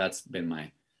 So that's been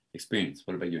my experience.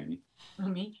 What about you, Amy?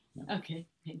 Me? Yeah. Okay,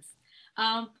 thanks.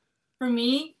 For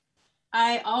me,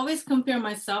 I always compare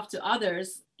myself to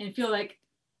others and feel like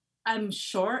I'm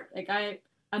short, like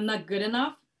I'm not good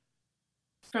enough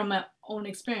from my own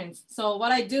experience. So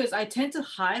what I do is I tend to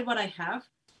hide what I have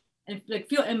and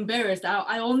feel embarrassed.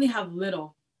 I only have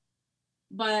little.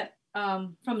 But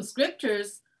from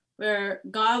scriptures where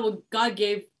God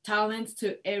gave talents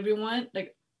to everyone,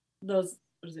 like those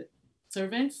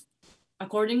servants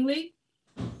accordingly,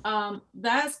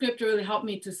 that scripture really helped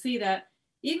me to see that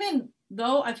even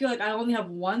though I feel like I only have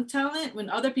one talent, when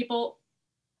other people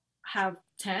have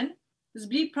 10, just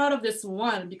be proud of this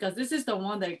one, because this is the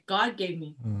one that God gave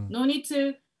me. No need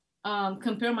to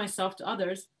compare myself to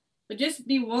others, but just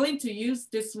be willing to use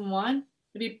this one,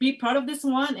 be proud of this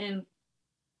one, and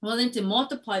willing to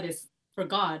multiply this for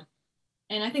God.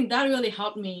 And I think that really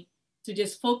helped me to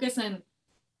just focus on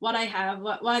what I have,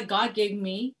 what God gave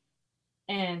me,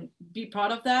 and be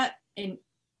proud of that. And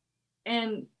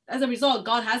as a result,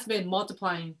 God has been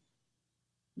multiplying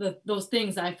those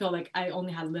things that I feel like I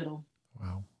only had little.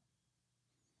 Wow.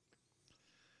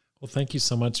 Well, thank you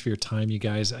so much for your time, you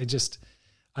guys.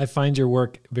 I find your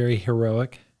work very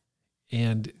heroic,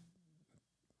 and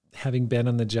having been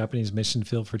on the Japanese mission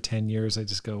field for 10 years, I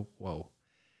just go, whoa,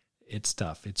 it's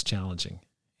tough. It's challenging.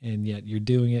 And yet you're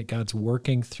doing it. God's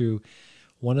working through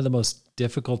one of the most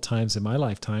difficult times in my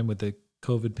lifetime with the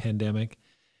COVID pandemic.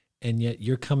 And yet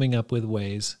you're coming up with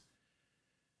ways,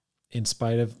 in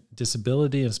spite of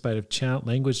disability, in spite of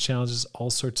language challenges, all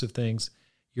sorts of things,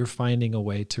 you're finding a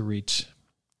way to reach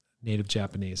native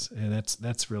Japanese. And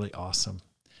that's really awesome.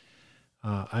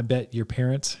 I bet your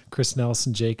parents, Chris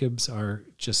Nelson Jacobs, are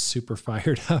just super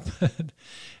fired up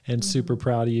and super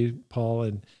proud of you, Paul,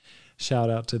 and shout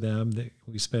out to them.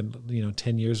 We spent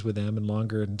 10 years with them and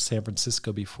longer in San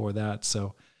Francisco before that.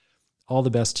 So all the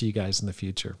best to you guys in the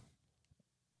future.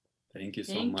 Thank you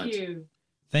so much.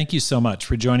 Thank you so much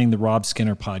for joining the Rob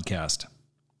Skinner podcast.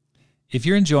 If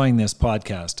you're enjoying this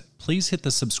podcast, please hit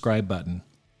the subscribe button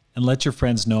and let your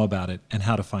friends know about it and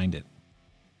how to find it.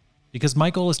 Because my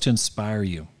goal is to inspire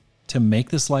you to make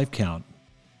this life count,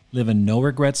 live a no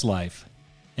regrets life,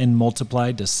 and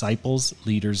multiply disciples,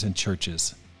 leaders, and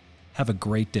churches. Have a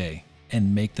great day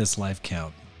and make this life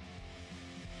count.